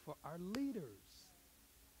pray for our leaders.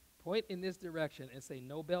 Point in this direction and say,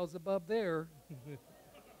 no Beelzebub there.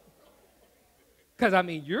 Because, I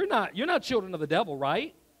mean, you're not children of the devil,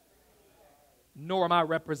 right? Nor am I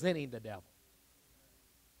representing the devil.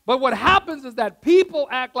 But what happens is that people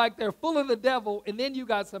act like they're full of the devil, and then you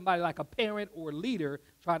got somebody like a parent or leader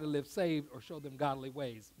trying to live saved or show them godly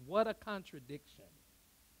ways. What a contradiction.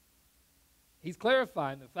 He's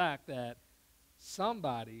clarifying the fact that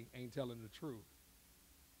somebody ain't telling the truth.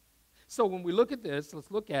 So when we look at this,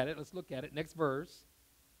 let's look at it. Next verse.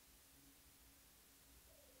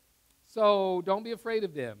 So don't be afraid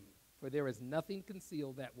of them, for there is nothing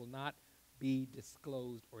concealed that will not be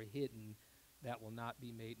disclosed or hidden that will not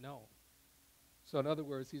be made known. So in other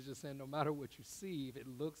words, he's just saying no matter what you see, if it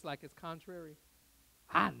looks like it's contrary,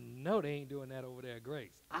 I know they ain't doing that over there at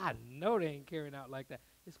Grace. I know they ain't carrying out like that.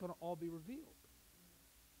 It's going to all be revealed.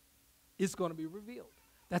 It's going to be revealed.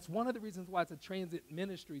 That's one of the reasons why it's a transit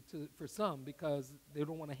ministry for some, because they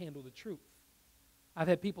don't want to handle the truth. I've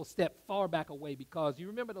had people step far back away because you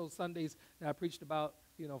remember those Sundays that I preached about,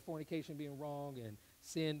 fornication being wrong and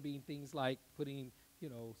sin being things like putting,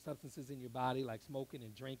 substances in your body like smoking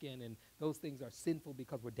and drinking, and those things are sinful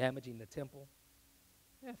because we're damaging the temple.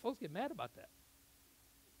 Yeah, folks get mad about that.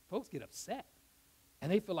 Folks get upset,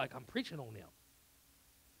 and they feel like I'm preaching on them.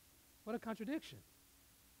 What a contradiction.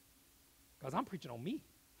 Because I'm preaching on me.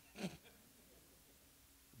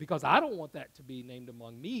 Because I don't want that to be named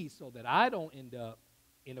among me so that I don't end up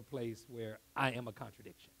in a place where I am a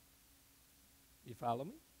contradiction. You follow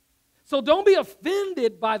me? So don't be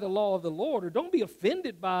offended by the law of the Lord, or don't be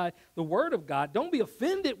offended by the word of God. Don't be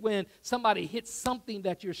offended when somebody hits something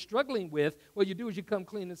that you're struggling with. What you do is you come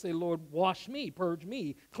clean and say, Lord, wash me, purge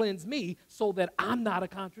me, cleanse me, so that I'm not a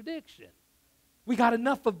contradiction. We got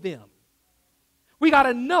enough of them. We got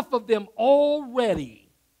enough of them already.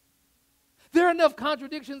 There are enough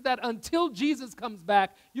contradictions that until Jesus comes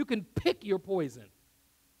back, you can pick your poison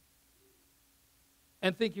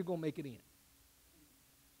and think you're going to make it in.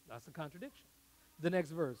 That's a contradiction. The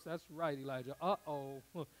next verse. That's right, Elijah. Uh-oh.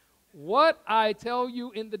 What I tell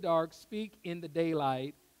you in the dark, speak in the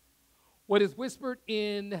daylight. What is whispered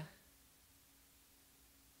in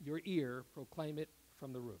your ear, proclaim it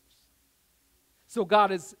from the roofs. So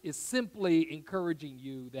God is simply encouraging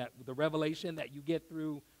you that the revelation that you get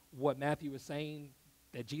through what Matthew was saying,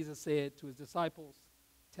 that Jesus said to his disciples,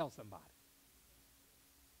 tell somebody.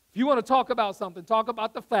 If you want to talk about something, talk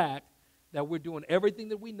about the fact that we're doing everything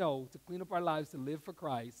that we know to clean up our lives to live for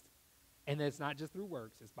Christ, and it's not just through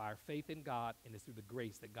works, it's by our faith in God, and it's through the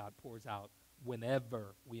grace that God pours out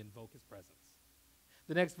whenever we invoke his presence.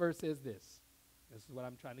 The next verse says this. This is what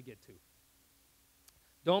I'm trying to get to.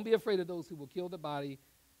 Don't be afraid of those who will kill the body,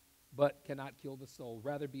 but cannot kill the soul.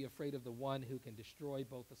 Rather be afraid of the one who can destroy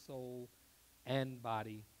both the soul and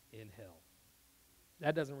body in hell.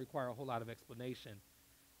 That doesn't require a whole lot of explanation,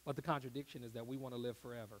 but the contradiction is that we want to live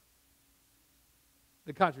forever.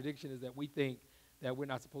 The contradiction is that we think that we're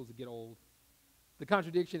not supposed to get old. The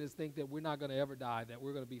contradiction is think that we're not going to ever die, that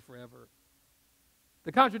we're going to be forever.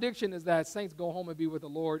 The contradiction is that saints go home and be with the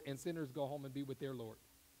Lord and sinners go home and be with their Lord.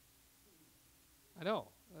 I know.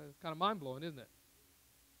 It's kind of mind-blowing, isn't it?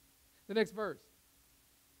 The next verse.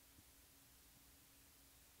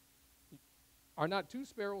 Are not 2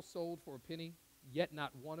 sparrows sold for a penny, yet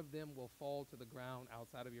not one of them will fall to the ground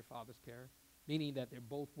outside of your Father's care? Meaning that they're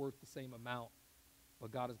both worth the same amount,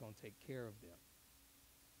 but God is going to take care of them.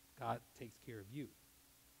 God takes care of you.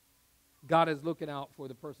 God is looking out for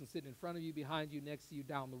the person sitting in front of you, behind you, next to you,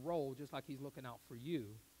 down the road, just like he's looking out for you.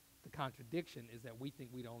 The contradiction is that we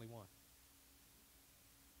think we're the only one.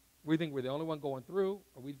 We think we're the only one going through,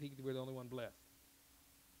 or we think we're the only one blessed.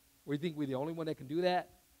 We think we're the only one that can do that,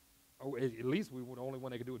 or at least we're the only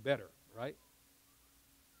one that can do it better, right?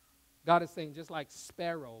 God is saying, just like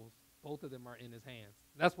sparrows, both of them are in his hands.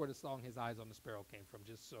 That's where the song His Eyes on the Sparrow came from,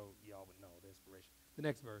 just so y'all would know the inspiration. The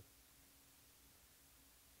next verse.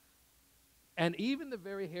 And even the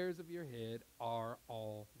very hairs of your head are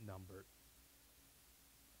all numbered.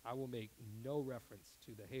 I will make no reference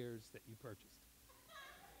to the hairs that you purchased.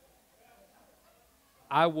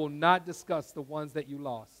 I will not discuss the ones that you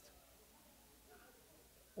lost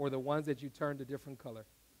or the ones that you turned a different color.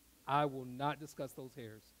 I will not discuss those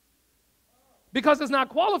hairs because it's not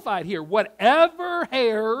qualified here. Whatever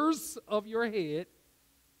hairs of your head,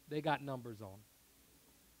 they got numbers on.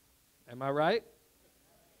 Am I right?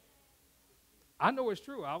 I know it's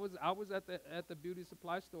true. I was at the beauty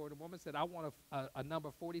supply store. The woman said, I want a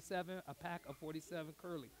number 47, a pack of 47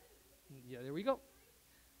 curly. Yeah, there we go.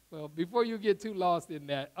 Well, before you get too lost in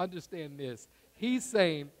that, understand this. He's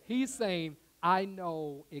saying, I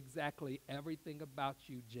know exactly everything about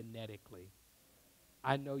you genetically.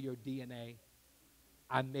 I know your DNA.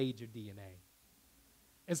 I made your DNA.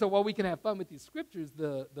 And so while we can have fun with these scriptures,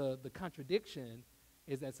 the contradiction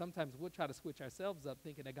is that sometimes we'll try to switch ourselves up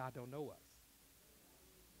thinking that God don't know us.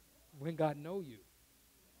 When God knows you,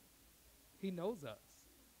 he knows us.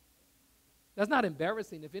 That's not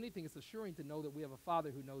embarrassing. If anything, it's assuring to know that we have a Father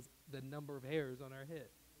who knows the number of hairs on our head.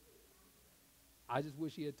 I just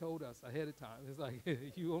wish he had told us ahead of time. It's like,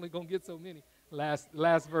 you only going to get so many.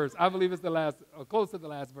 Last verse. I believe it's the last, or close to the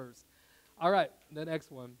last verse. All right, the next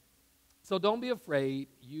one. So don't be afraid.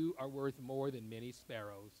 You are worth more than many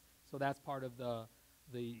sparrows. So that's part of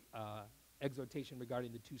the exhortation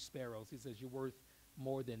regarding the 2 sparrows. He says you're worth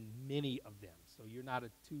more than many of them. So you're not a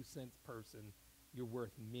 2-cent person. You're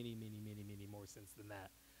worth many, many, many, many more cents than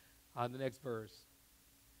that. The next verse.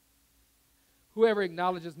 Whoever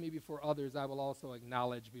acknowledges me before others, I will also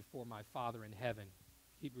acknowledge before my Father in heaven.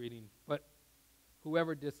 Keep reading. But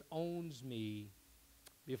whoever disowns me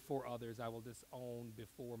before others, I will disown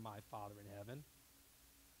before my Father in heaven.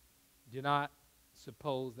 Do not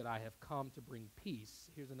suppose that I have come to bring peace.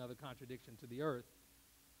 Here's another contradiction to the earth.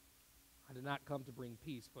 I did not come to bring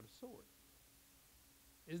peace, but a sword.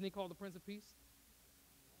 Isn't he called the Prince of Peace?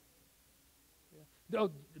 Yeah.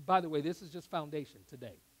 No, by the way, this is just foundation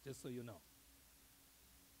today, just so you know.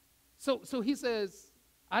 So he says,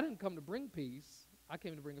 I didn't come to bring peace. I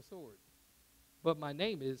came to bring a sword. But my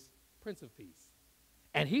name is Prince of Peace.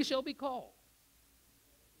 And he shall be called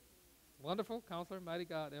Wonderful Counselor, Mighty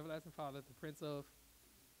God, Everlasting Father, the Prince of.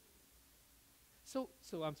 So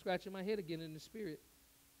I'm scratching my head again in the spirit.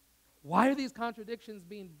 Why are these contradictions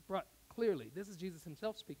being brought clearly? This is Jesus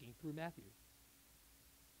himself speaking through Matthew.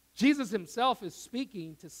 Jesus himself is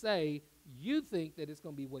speaking to say, you think that it's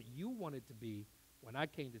going to be what you want it to be when I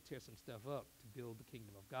came to tear some stuff up to build the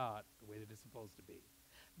kingdom of God the way that it's supposed to be.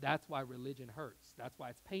 That's why religion hurts. That's why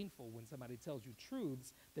it's painful when somebody tells you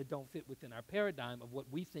truths that don't fit within our paradigm of what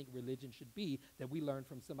we think religion should be, that we learned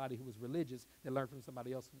from somebody who was religious, that learned from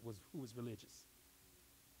somebody else who was religious.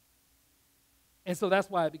 And so that's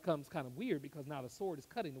why it becomes kind of weird, because now the sword is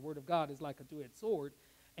cutting. The word of God is like a two-edged sword,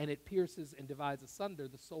 and it pierces and divides asunder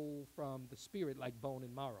the soul from the spirit like bone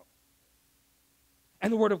and marrow.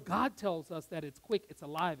 And the word of God tells us that it's quick, it's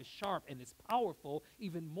alive, it's sharp, and it's powerful,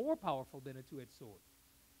 even more powerful than a two-edged sword.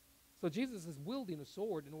 So Jesus is wielding a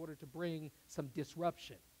sword in order to bring some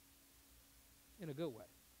disruption in a good way.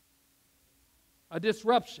 A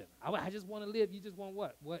disruption. I just want to live. You just want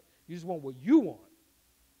what? You just want what you want.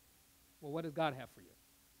 Well, what does God have for you?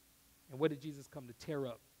 And what did Jesus come to tear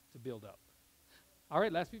up, to build up? All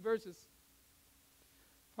right, last few verses.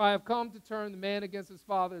 For I have come to turn the man against his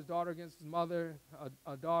father, his daughter against his mother,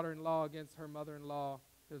 a daughter-in-law against her mother-in-law.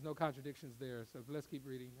 There's no contradictions there, so let's keep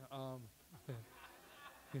reading.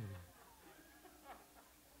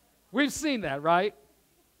 We've seen that, right?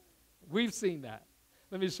 We've seen that.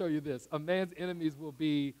 Let me show you this. A man's enemies will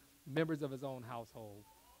be members of his own household.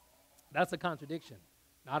 That's a contradiction.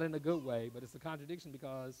 Not in a good way, but it's a contradiction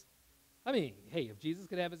because, I mean, hey, if Jesus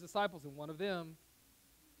could have his disciples and one of them,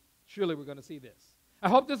 surely we're going to see this. I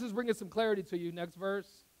hope this is bringing some clarity to you. Next verse.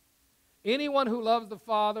 Anyone who loves the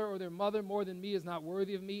father or their mother more than me is not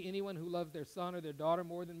worthy of me. Anyone who loves their son or their daughter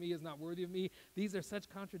more than me is not worthy of me. These are such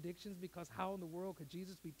contradictions because how in the world could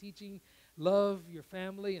Jesus be teaching love your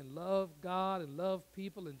family and love God and love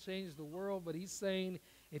people and change the world? But he's saying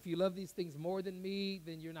if you love these things more than me,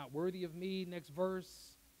 then you're not worthy of me. Next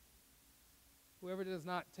verse. Whoever does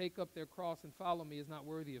not take up their cross and follow me is not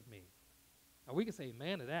worthy of me. Now we can say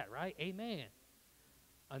amen to that, right? Amen.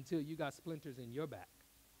 Until you got splinters in your back.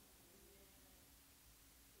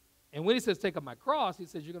 And when he says take up my cross, he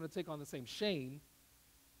says you're going to take on the same shame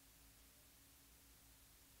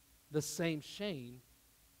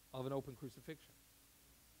of an open crucifixion.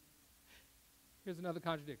 Here's another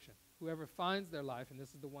contradiction. Whoever finds their life, and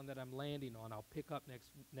this is the one that I'm landing on, I'll pick up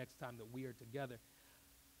next time that we are together.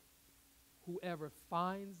 Whoever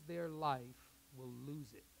finds their life will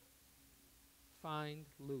lose it. Find,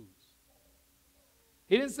 lose.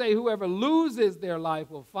 He didn't say whoever loses their life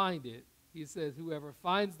will find it. He says whoever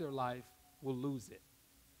finds their life will lose it.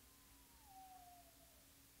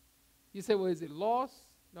 You say, well, is it lost?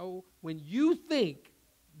 No. When you think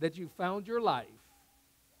that you found your life,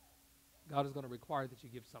 God is going to require that you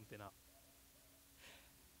give something up.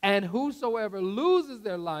 And whosoever loses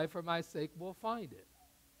their life for my sake will find it.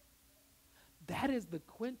 That is the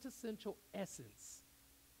quintessential essence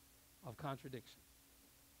of contradiction.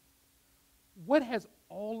 What has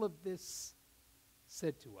all of this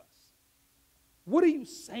said to us? What are you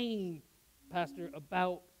saying, Pastor,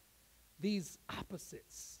 about these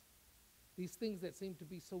opposites? These things that seem to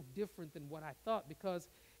be so different than what I thought? Because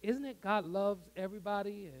isn't it God loves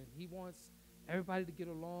everybody and he wants everybody to get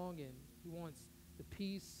along and he wants the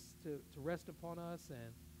peace to rest upon us?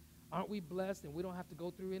 And aren't we blessed and we don't have to go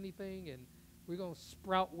through anything and we're going to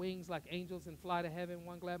sprout wings like angels and fly to heaven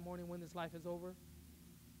one glad morning when this life is over?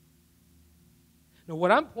 Now,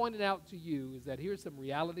 what I'm pointing out to you is that here's some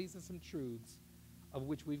realities and some truths of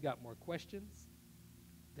which we've got more questions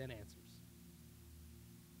than answers.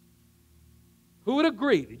 Who would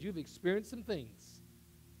agree that you've experienced some things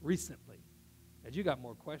recently that you got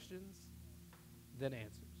more questions than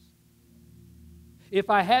answers? If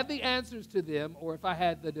I had the answers to them, or if I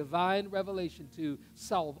had the divine revelation to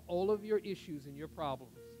solve all of your issues and your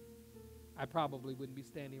problems, I probably wouldn't be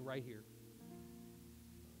standing right here.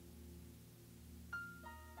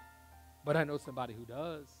 But I know somebody who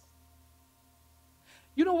does.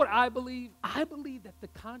 You know what I believe? I believe that the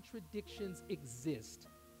contradictions exist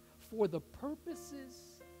for the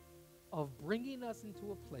purposes of bringing us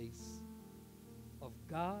into a place of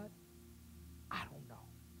God, I don't know.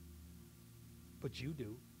 But you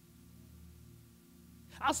do.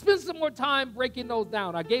 I'll spend some more time breaking those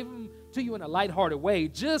down. I gave them to you in a lighthearted way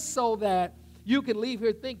just so that you can leave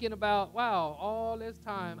here thinking about, wow, all this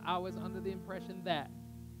time I was under the impression that.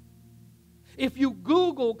 If you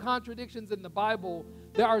Google contradictions in the Bible,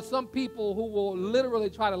 there are some people who will literally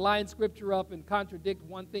try to line scripture up and contradict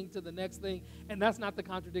one thing to the next thing, and that's not the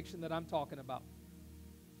contradiction that I'm talking about.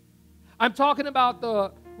 I'm talking about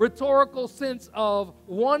the rhetorical sense of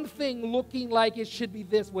one thing looking like it should be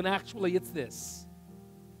this when actually it's this.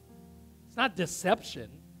 It's not deception.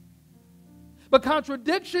 But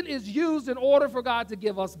contradiction is used in order for God to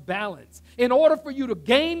give us balance. In order for you to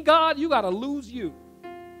gain God, you got to lose you.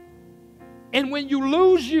 And when you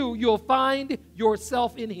lose you, you'll find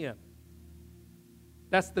yourself in him.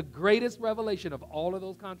 That's the greatest revelation of all of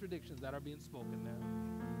those contradictions that are being spoken now.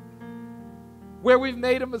 Where we've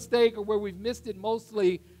made a mistake or where we've missed it,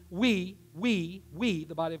 mostly we,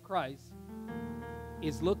 the body of Christ,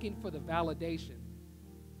 is looking for the validation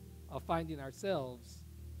of finding ourselves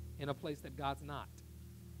in a place that God's not.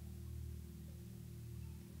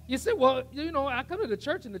 You say, well, you know, I come to the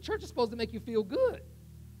church and the church is supposed to make you feel good.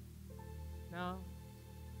 No,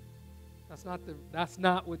 that's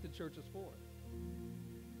not what the church is for.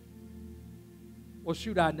 Well,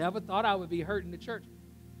 shoot, I never thought I would be hurt in the church.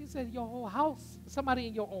 He said, your whole house, somebody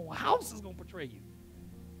in your own house is going to betray you.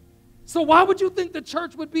 So why would you think the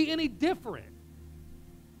church would be any different?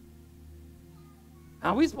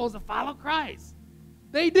 Are we supposed to follow Christ?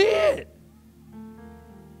 They did.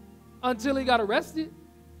 Until he got arrested.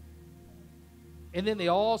 And then they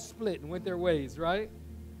all split and went their ways, right?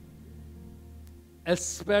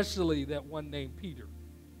 Especially that one named Peter.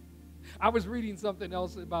 I was reading something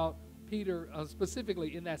else about Peter,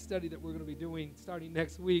 specifically in that study that we're going to be doing starting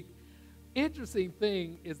next week. Interesting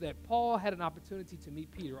thing is that Paul had an opportunity to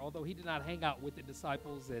meet Peter, although he did not hang out with the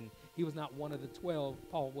disciples and he was not one of the 12.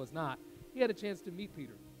 Paul was not. He had a chance to meet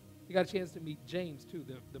Peter. He got a chance to meet James, too,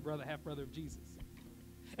 the brother, half-brother of Jesus.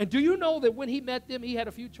 And do you know that when he met them, he had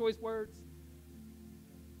a few choice words?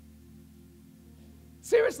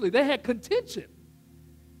 Seriously, they had contention.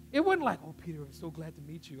 It wasn't like, oh, Peter, I'm so glad to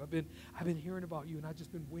meet you. I've been hearing about you, and I've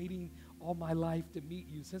just been waiting all my life to meet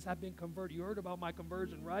you. Since I've been converted, you heard about my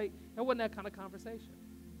conversion, right? It wasn't that kind of conversation.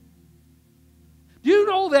 Do you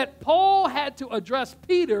know that Paul had to address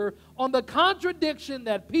Peter on the contradiction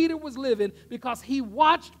that Peter was living because he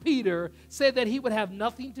watched Peter say that he would have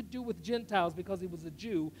nothing to do with Gentiles because he was a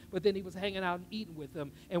Jew, but then he was hanging out and eating with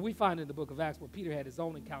them. And we find in the book of Acts where Peter had his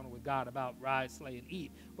own encounter with God about rise, slay, and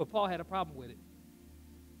eat. But Paul had a problem with it.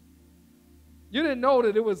 You didn't know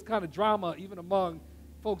that it was kind of drama even among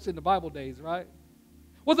folks in the Bible days, right?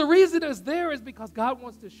 Well, the reason it's there is because God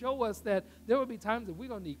wants to show us that there will be times that we're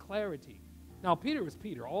going to need clarity. Now, Peter is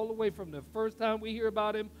Peter, all the way from the first time we hear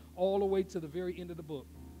about him, all the way to the very end of the book.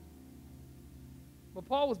 But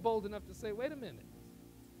Paul was bold enough to say, wait a minute.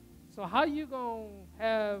 So how you going to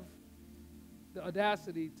have the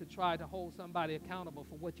audacity to try to hold somebody accountable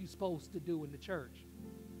for what you're supposed to do in the church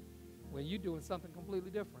when you're doing something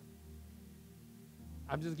completely different?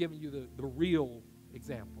 I'm just giving you the real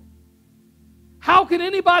example. How can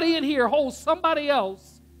anybody in here hold somebody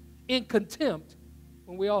else in contempt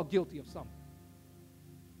when we're all guilty of something?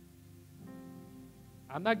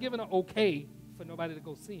 I'm not giving an okay for nobody to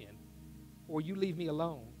go sin or you leave me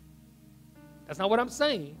alone. That's not what I'm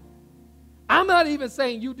saying. I'm not even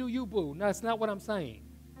saying you do you, boo. No, that's not what I'm saying.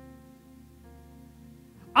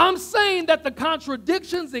 I'm saying that the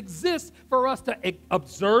contradictions exist for us to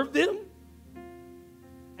observe them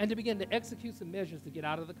and to begin to execute some measures to get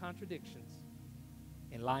out of the contradictions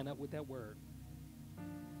and line up with that word.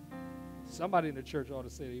 Somebody in the church ought to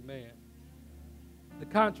say amen. The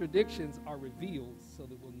contradictions are revealed so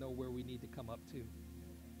that we'll know where we need to come up to.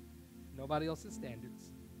 Nobody else's standards,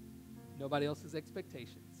 nobody else's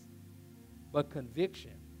expectations, but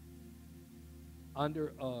conviction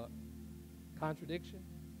under a contradiction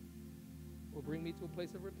will bring me to a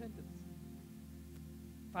place of repentance.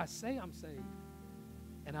 If I say I'm saved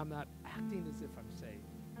and I'm not acting as if I'm saved,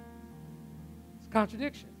 it's a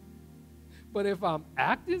contradiction. But if I'm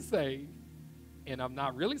acting saved and I'm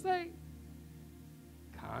not really saved,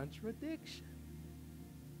 contradiction.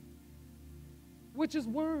 Which is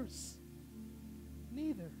worse?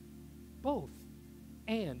 Neither. Both.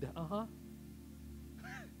 And,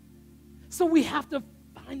 So we have to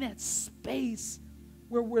find that space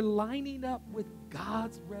where we're lining up with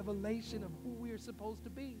God's revelation of who we're supposed to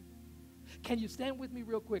be. Can you stand with me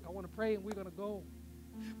real quick? I want to pray and we're going to go.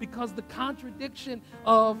 Because the contradiction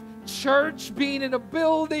of church being in a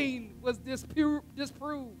building was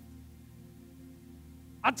disproved.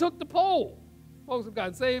 I took the poll. Folks have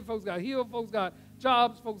gotten saved, folks got healed, folks got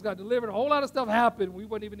jobs, folks got delivered. A whole lot of stuff happened. We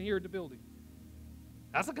weren't even here in the building.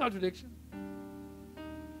 That's a contradiction.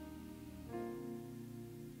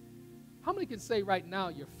 How many can say right now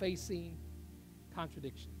you're facing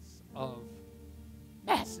contradictions of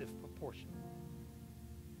massive proportion?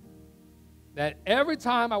 That every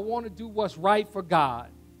time I want to do what's right for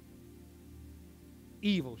God,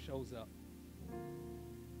 evil shows up.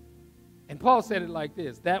 And Paul said it like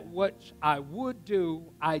this: that which I would do,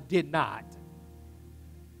 I did not.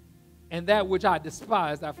 And that which I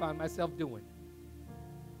despised, I find myself doing.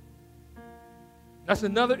 That's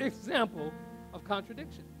another example of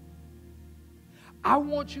contradiction. I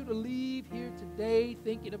want you to leave here today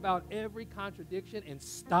thinking about every contradiction and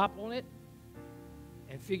stop on it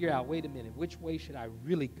and figure out, wait a minute, which way should I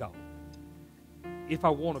really go if I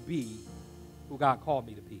want to be who God called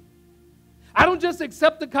me to be? I don't just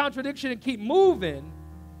accept the contradiction and keep moving,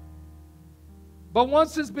 but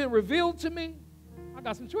once it's been revealed to me, I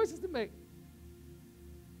got some choices to make.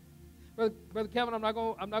 Brother Kevin, I'm not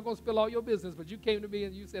going to spill all your business, but you came to me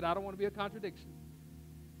and you said, I don't want to be a contradiction.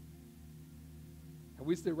 And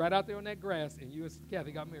we stood right out there on that grass, and you and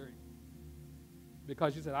Kathy got married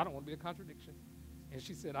because you said, I don't want to be a contradiction. And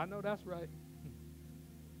she said, I know that's right.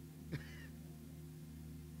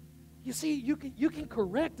 You see, you can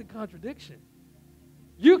correct the contradiction.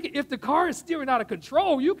 You can, if the car is steering out of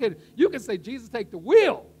control, you can say, Jesus, take the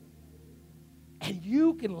wheel. And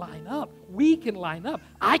you can line up. We can line up.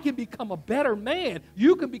 I can become a better man.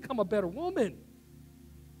 You can become a better woman.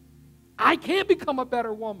 I can't become a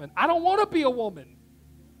better woman. I don't want to be a woman.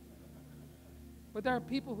 But there are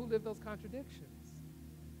people who live those contradictions.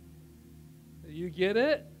 You get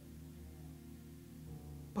it?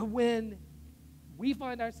 But when we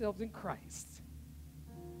find ourselves in Christ,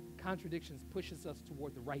 contradictions pushes us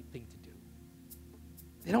toward the right thing to do.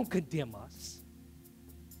 They don't condemn us.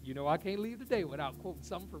 You know, I can't leave today without quoting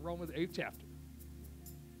something from Romans 8th chapter.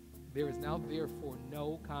 There is now therefore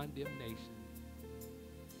no condemnation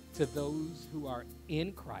to those who are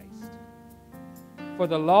in Christ. For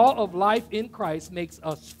the law of life in Christ makes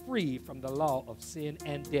us free from the law of sin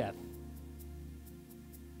and death.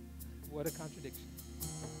 What a contradiction.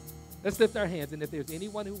 Let's lift our hands, and if there's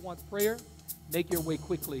anyone who wants prayer, make your way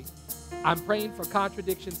quickly. I'm praying for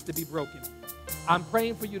contradictions to be broken. I'm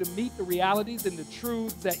praying for you to meet the realities and the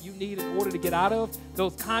truths that you need in order to get out of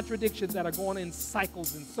those contradictions that are going in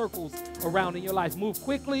cycles and circles around in your life. Move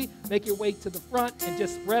quickly, make your way to the front, and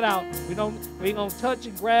just spread out. We ain't gonna touch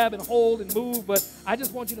and grab and hold and move, but I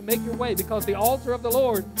just want you to make your way because the altar of the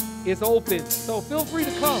Lord is open. So feel free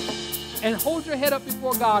to come and hold your head up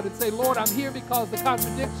before God and say, Lord, I'm here because the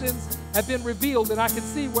contradictions have been revealed, and I can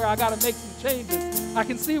see where I got to make some changes. I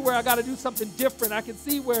can see where I got to do something different. I can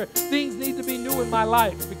see where things need to be new in my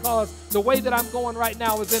life because the way that I'm going right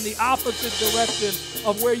now is in the opposite direction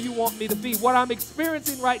of where you want me to be. What I'm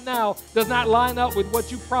experiencing right now does not line up with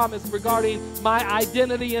what you promised regarding my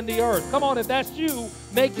identity in the earth. Come on, if that's you,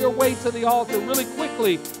 make your way to the altar really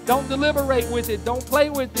quickly. Don't deliberate with it. Don't play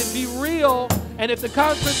with it. Be real. And if the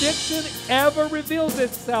contradiction ever reveals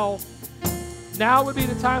itself, now would be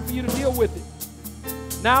the time for you to deal with it.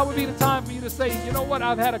 Now would be the time for you to say, you know what,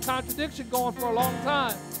 I've had a contradiction going for a long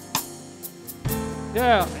time.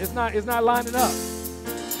 Yeah, it's not lining up.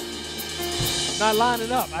 It's not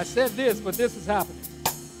lining up. I said this, but this is happening.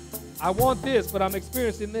 I want this, but I'm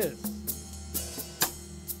experiencing this.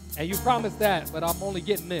 And you promised that, but I'm only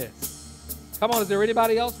getting this. Come on, is there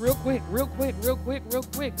anybody else? Real quick, real quick, real quick, real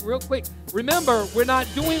quick, real quick. Remember, we're not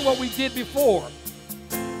doing what we did before.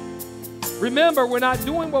 Remember, we're not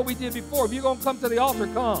doing what we did before. If you're going to come to the altar,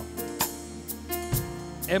 come.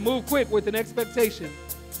 And move quick with an expectation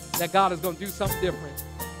that God is going to do something different.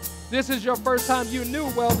 This is your first time you knew.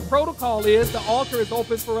 Well, the protocol is the altar is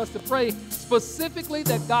open for us to pray specifically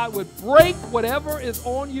that God would break whatever is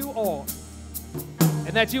on you all.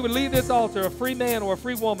 And that you would leave this altar a free man or a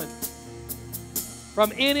free woman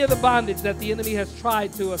from any of the bondage that the enemy has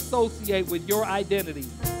tried to associate with your identity.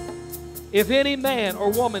 If any man or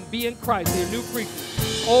woman be in Christ, they're new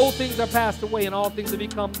creatures. Old things are passed away and all things have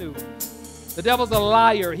become new. The devil's a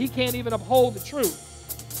liar. He can't even uphold the truth.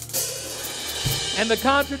 And the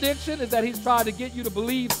contradiction is that he's tried to get you to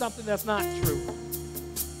believe something that's not true.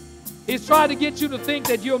 He's tried to get you to think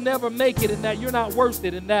that you'll never make it and that you're not worth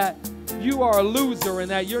it and that you are a loser and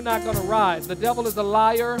that you're not going to rise. The devil is a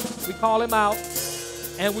liar. We call him out.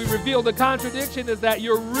 And we reveal the contradiction is that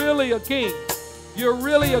you're really a king. You're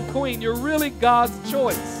really a queen. You're really God's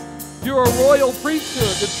choice. You're a royal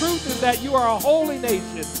priesthood. The truth is that you are a holy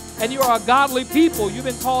nation and you are a godly people. You've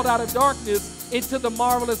been called out of darkness into the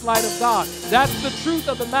marvelous light of God. That's the truth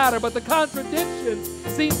of the matter, but the contradictions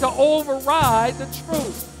seem to override the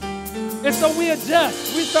truth. And so we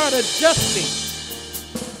adjust. We start adjusting.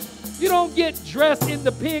 You don't get dressed in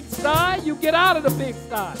the pigsty. You get out of the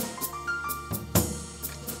pigsty.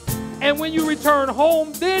 And when you return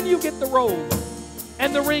home, then you get the robe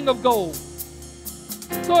and the ring of gold.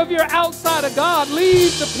 So if you're outside of God,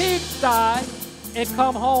 leave the pigsty and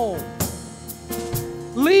come home.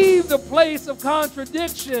 Leave the place of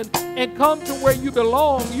contradiction and come to where you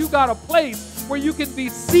belong. You got a place where you can be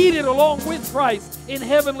seated along with Christ in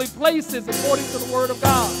heavenly places according to the Word of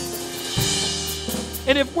God.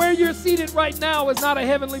 And if where you're seated right now is not a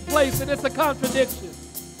heavenly place, then it's a contradiction.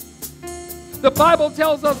 The Bible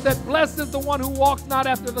tells us that blessed is the one who walks not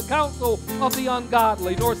after the counsel of the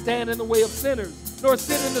ungodly, nor stand in the way of sinners, nor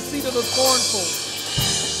sit in the seat of the scornful.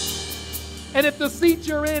 And if the seat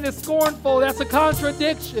you're in is scornful, that's a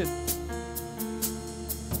contradiction.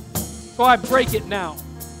 So I break it now.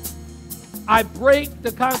 I break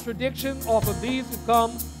the contradiction off of these who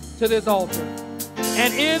come to this altar.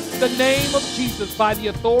 And in the name of Jesus, by the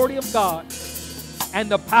authority of God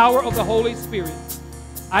and the power of the Holy Spirit,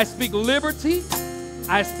 I speak liberty,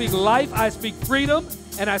 I speak life, I speak freedom,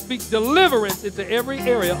 and I speak deliverance into every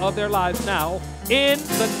area of their lives now in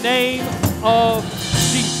the name of